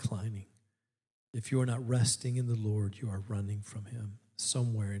 you are declining. If you are not resting in the Lord, you are running from him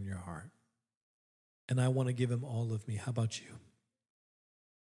somewhere in your heart. And I want to give him all of me. How about you?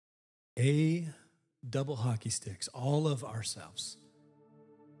 Double hockey sticks, all of ourselves.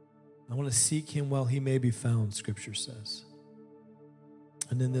 I want to seek him while he may be found, Scripture says.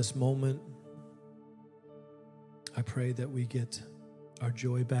 And in this moment, I pray that we get our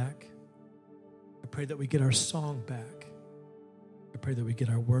joy back. I pray that we get our song back. I pray that we get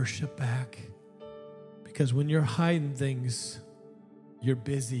our worship back. Because when you're hiding things, you're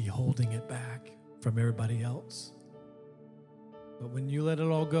busy holding it back from everybody else. But when you let it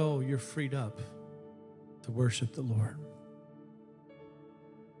all go, you're freed up to worship the Lord.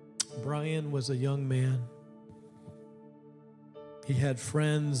 Brian was a young man. He had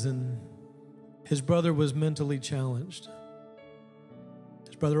friends, and his brother was mentally challenged.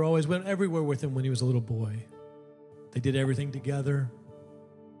 His brother always went everywhere with him when he was a little boy. They did everything together,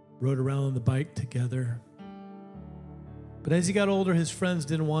 rode around on the bike together. But as he got older, his friends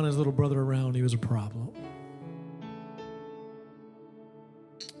didn't want his little brother around. He was a problem.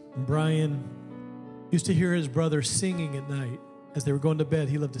 And Brian used to hear his brother singing at night. As they were going to bed,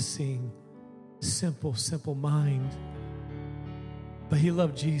 he loved to sing. Simple, simple mind. But he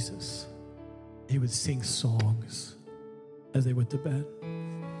loved Jesus. He would sing songs as they went to bed.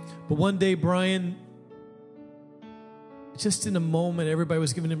 But one day, Brian, just in a moment, everybody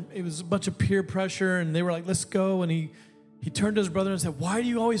was giving him, it was a bunch of peer pressure, and they were like, let's go. And he turned to his brother and said, why do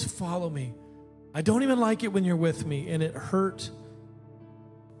you always follow me? I don't even like it when you're with me. And it hurt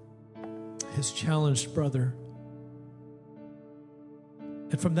his challenged brother.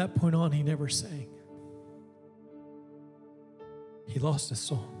 And from that point on, he never sang. He lost his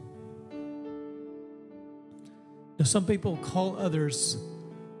song. Now, some people call others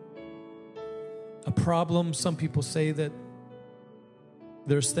a problem. Some people say that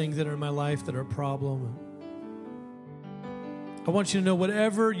there's things that are in my life that are a problem. I want you to know,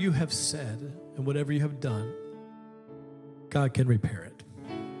 whatever you have said and whatever you have done, God can repair it.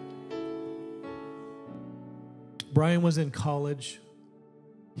 Brian was in college.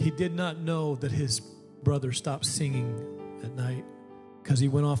 He did not know that his brother stopped singing at night because he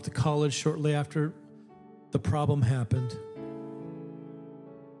went off to college shortly after the problem happened.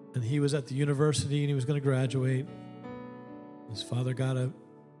 And he was at the university and he was going to graduate. His father got a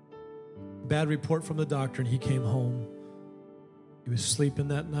bad report from the doctor and he came home. He was sleeping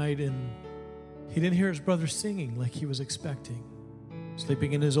that night and he didn't hear his brother singing like he was expecting.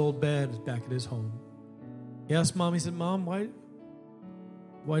 Sleeping in his old bed back at his home. He asked Mom, he said, Mom,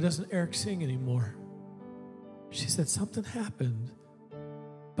 why doesn't Eric sing anymore? She said, something happened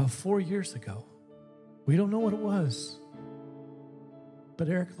about 4 years ago. We don't know what it was. But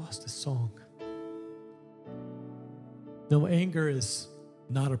Eric lost his song. No, anger is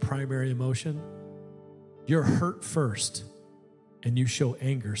not a primary emotion. You're hurt first, and you show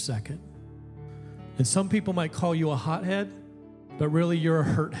anger second. And some people might call you a hothead, but really you're a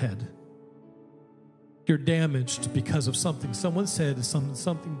hurt head. You're damaged because of something someone said, something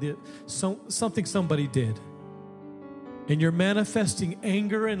somebody did. And you're manifesting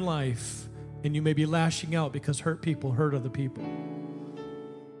anger in life, and you may be lashing out because hurt people hurt other people.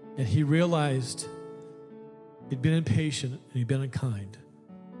 And he realized he'd been impatient and he'd been unkind.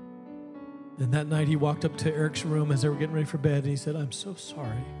 And that night he walked up to Eric's room as they were getting ready for bed, and he said, I'm so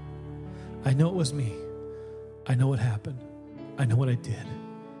sorry. I know it was me. I know what happened. I know what I did.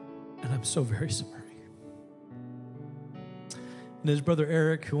 And I'm so very sorry. And his brother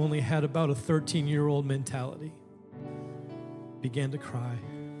Eric, who only had about a 13-year-old mentality, began to cry.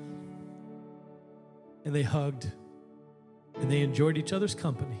 And they hugged. And they enjoyed each other's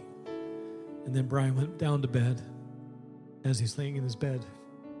company. And then Brian went down to bed as he's laying in his bed.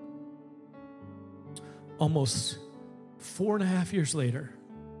 Almost 4.5 years later,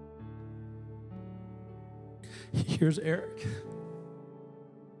 he hears Eric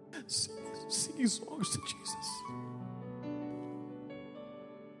singing songs to Jesus.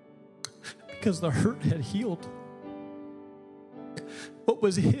 Because the hurt had healed. What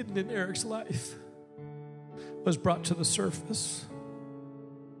was hidden in Eric's life was brought to the surface,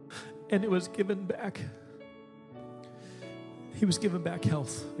 and it was given back. He was given back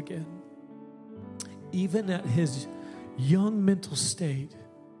health again. Even at his young mental state,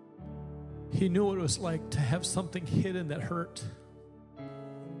 he knew what it was like to have something hidden that hurt.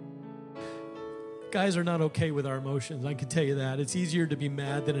 Guys are not okay with our emotions. I can tell you that. It's easier to be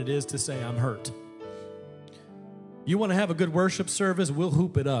mad than it is to say, I'm hurt. You want to have a good worship service? We'll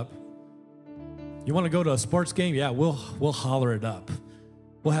hoop it up. You want to go to a sports game? Yeah, we'll holler it up.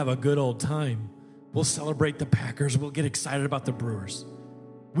 We'll have a good old time. We'll celebrate the Packers. We'll get excited about the Brewers.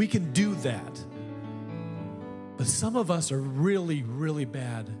 We can do that. But some of us are really, really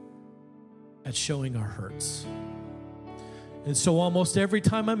bad at showing our hurts. And so almost every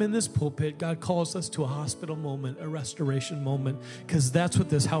time I'm in this pulpit, God calls us to a hospital moment, a restoration moment, because that's what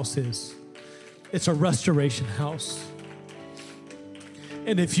this house is. It's a restoration house.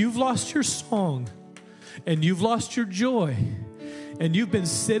 And if you've lost your song, and you've lost your joy, and you've been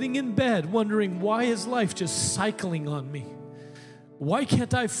sitting in bed wondering, why is life just cycling on me? Why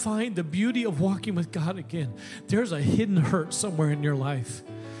can't I find the beauty of walking with God again? There's a hidden hurt somewhere in your life,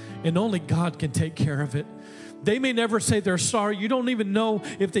 and only God can take care of it. They may never say they're sorry. You don't even know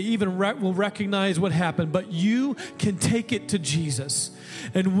if they even will recognize what happened, but you can take it to Jesus.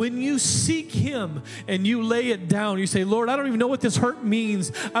 And when you seek him and you lay it down, you say, Lord, I don't even know what this hurt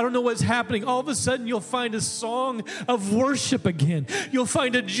means. I don't know what's happening. All of a sudden, you'll find a song of worship again. You'll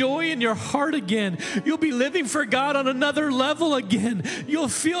find a joy in your heart again. You'll be living for God on another level again. You'll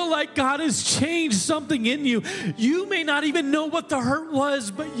feel like God has changed something in you. You may not even know what the hurt was,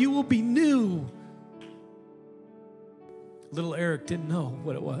 but you will be new. Little Eric didn't know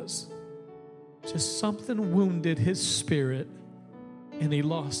what it was. Just something wounded his spirit, and he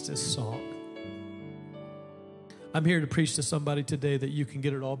lost his song. I'm here to preach to somebody today that you can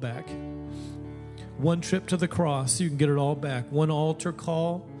get it all back. One trip to the cross, you can get it all back. One altar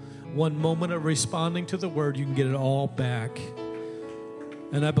call, one moment of responding to the word, you can get it all back.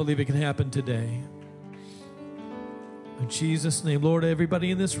 And I believe it can happen today. In Jesus' name, Lord,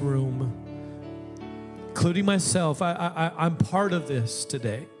 everybody in this room, including myself, I'm part of this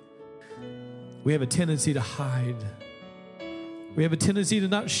today. We have a tendency to hide. We have a tendency to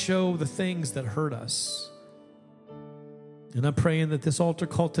not show the things that hurt us. And I'm praying that this altar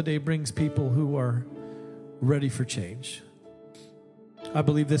call today brings people who are ready for change. I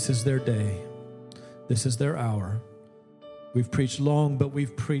believe this is their day. This is their hour. We've preached long, but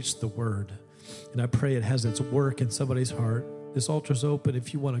we've preached the word. And I pray it has its work in somebody's heart. This altar's open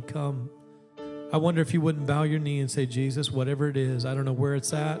if you want to come. I wonder if you wouldn't bow your knee and say, Jesus, whatever it is, I don't know where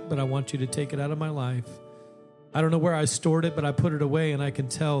it's at, but I want you to take it out of my life. I don't know where I stored it, but I put it away, and I can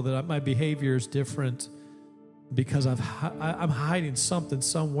tell that my behavior is different because I'm hiding something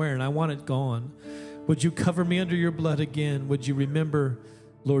somewhere, and I want it gone. Would you cover me under your blood again? Would you remember,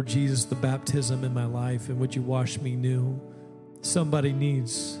 Lord Jesus, the baptism in my life, and would you wash me new? Somebody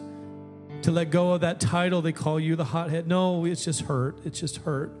needs to let go of that title they call you the hothead. No, it's just hurt. It's just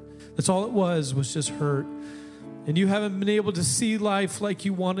hurt. That's all it was just hurt. And you haven't been able to see life like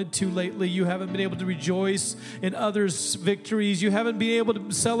you wanted to lately. You haven't been able to rejoice in others' victories. You haven't been able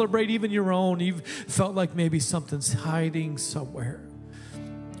to celebrate even your own. You've felt like maybe something's hiding somewhere.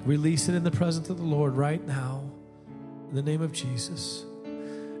 Release it in the presence of the Lord right now. In the name of Jesus.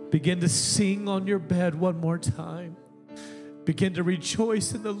 Begin to sing on your bed one more time. Begin to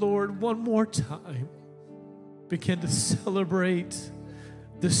rejoice in the Lord one more time. Begin to celebrate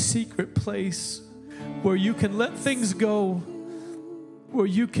the secret place where you can let things go where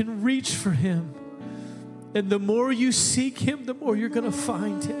you can reach for him. And the more you seek him, the more you're going to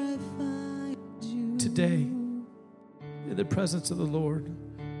find him. Today, in the presence of the Lord,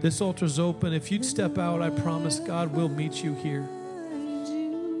 this altar's open. If you'd step out, I promise God will meet you here.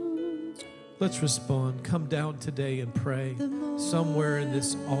 Let's respond. Come down today and pray somewhere in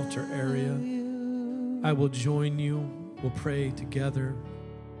this altar area. I will join you. We'll pray together.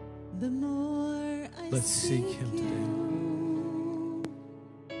 Let's seek him today.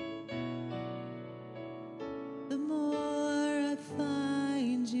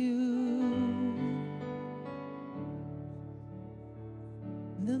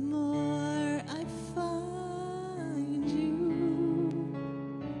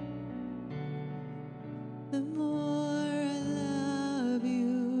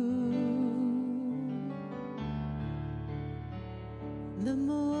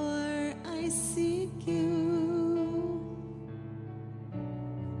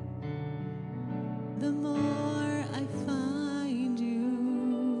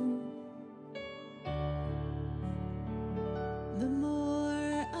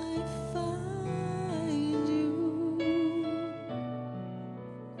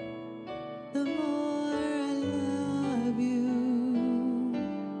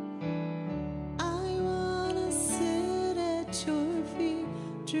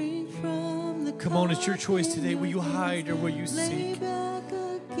 Come on, it's your choice today. Will you hide or will you seek?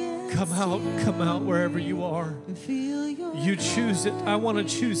 Come out wherever you are. You choose it. I want to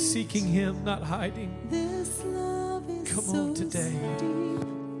choose seeking him, not hiding. Come on today.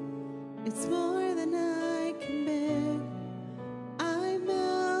 It's more than I can bear. I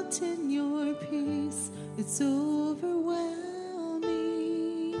melt in your peace. It's over.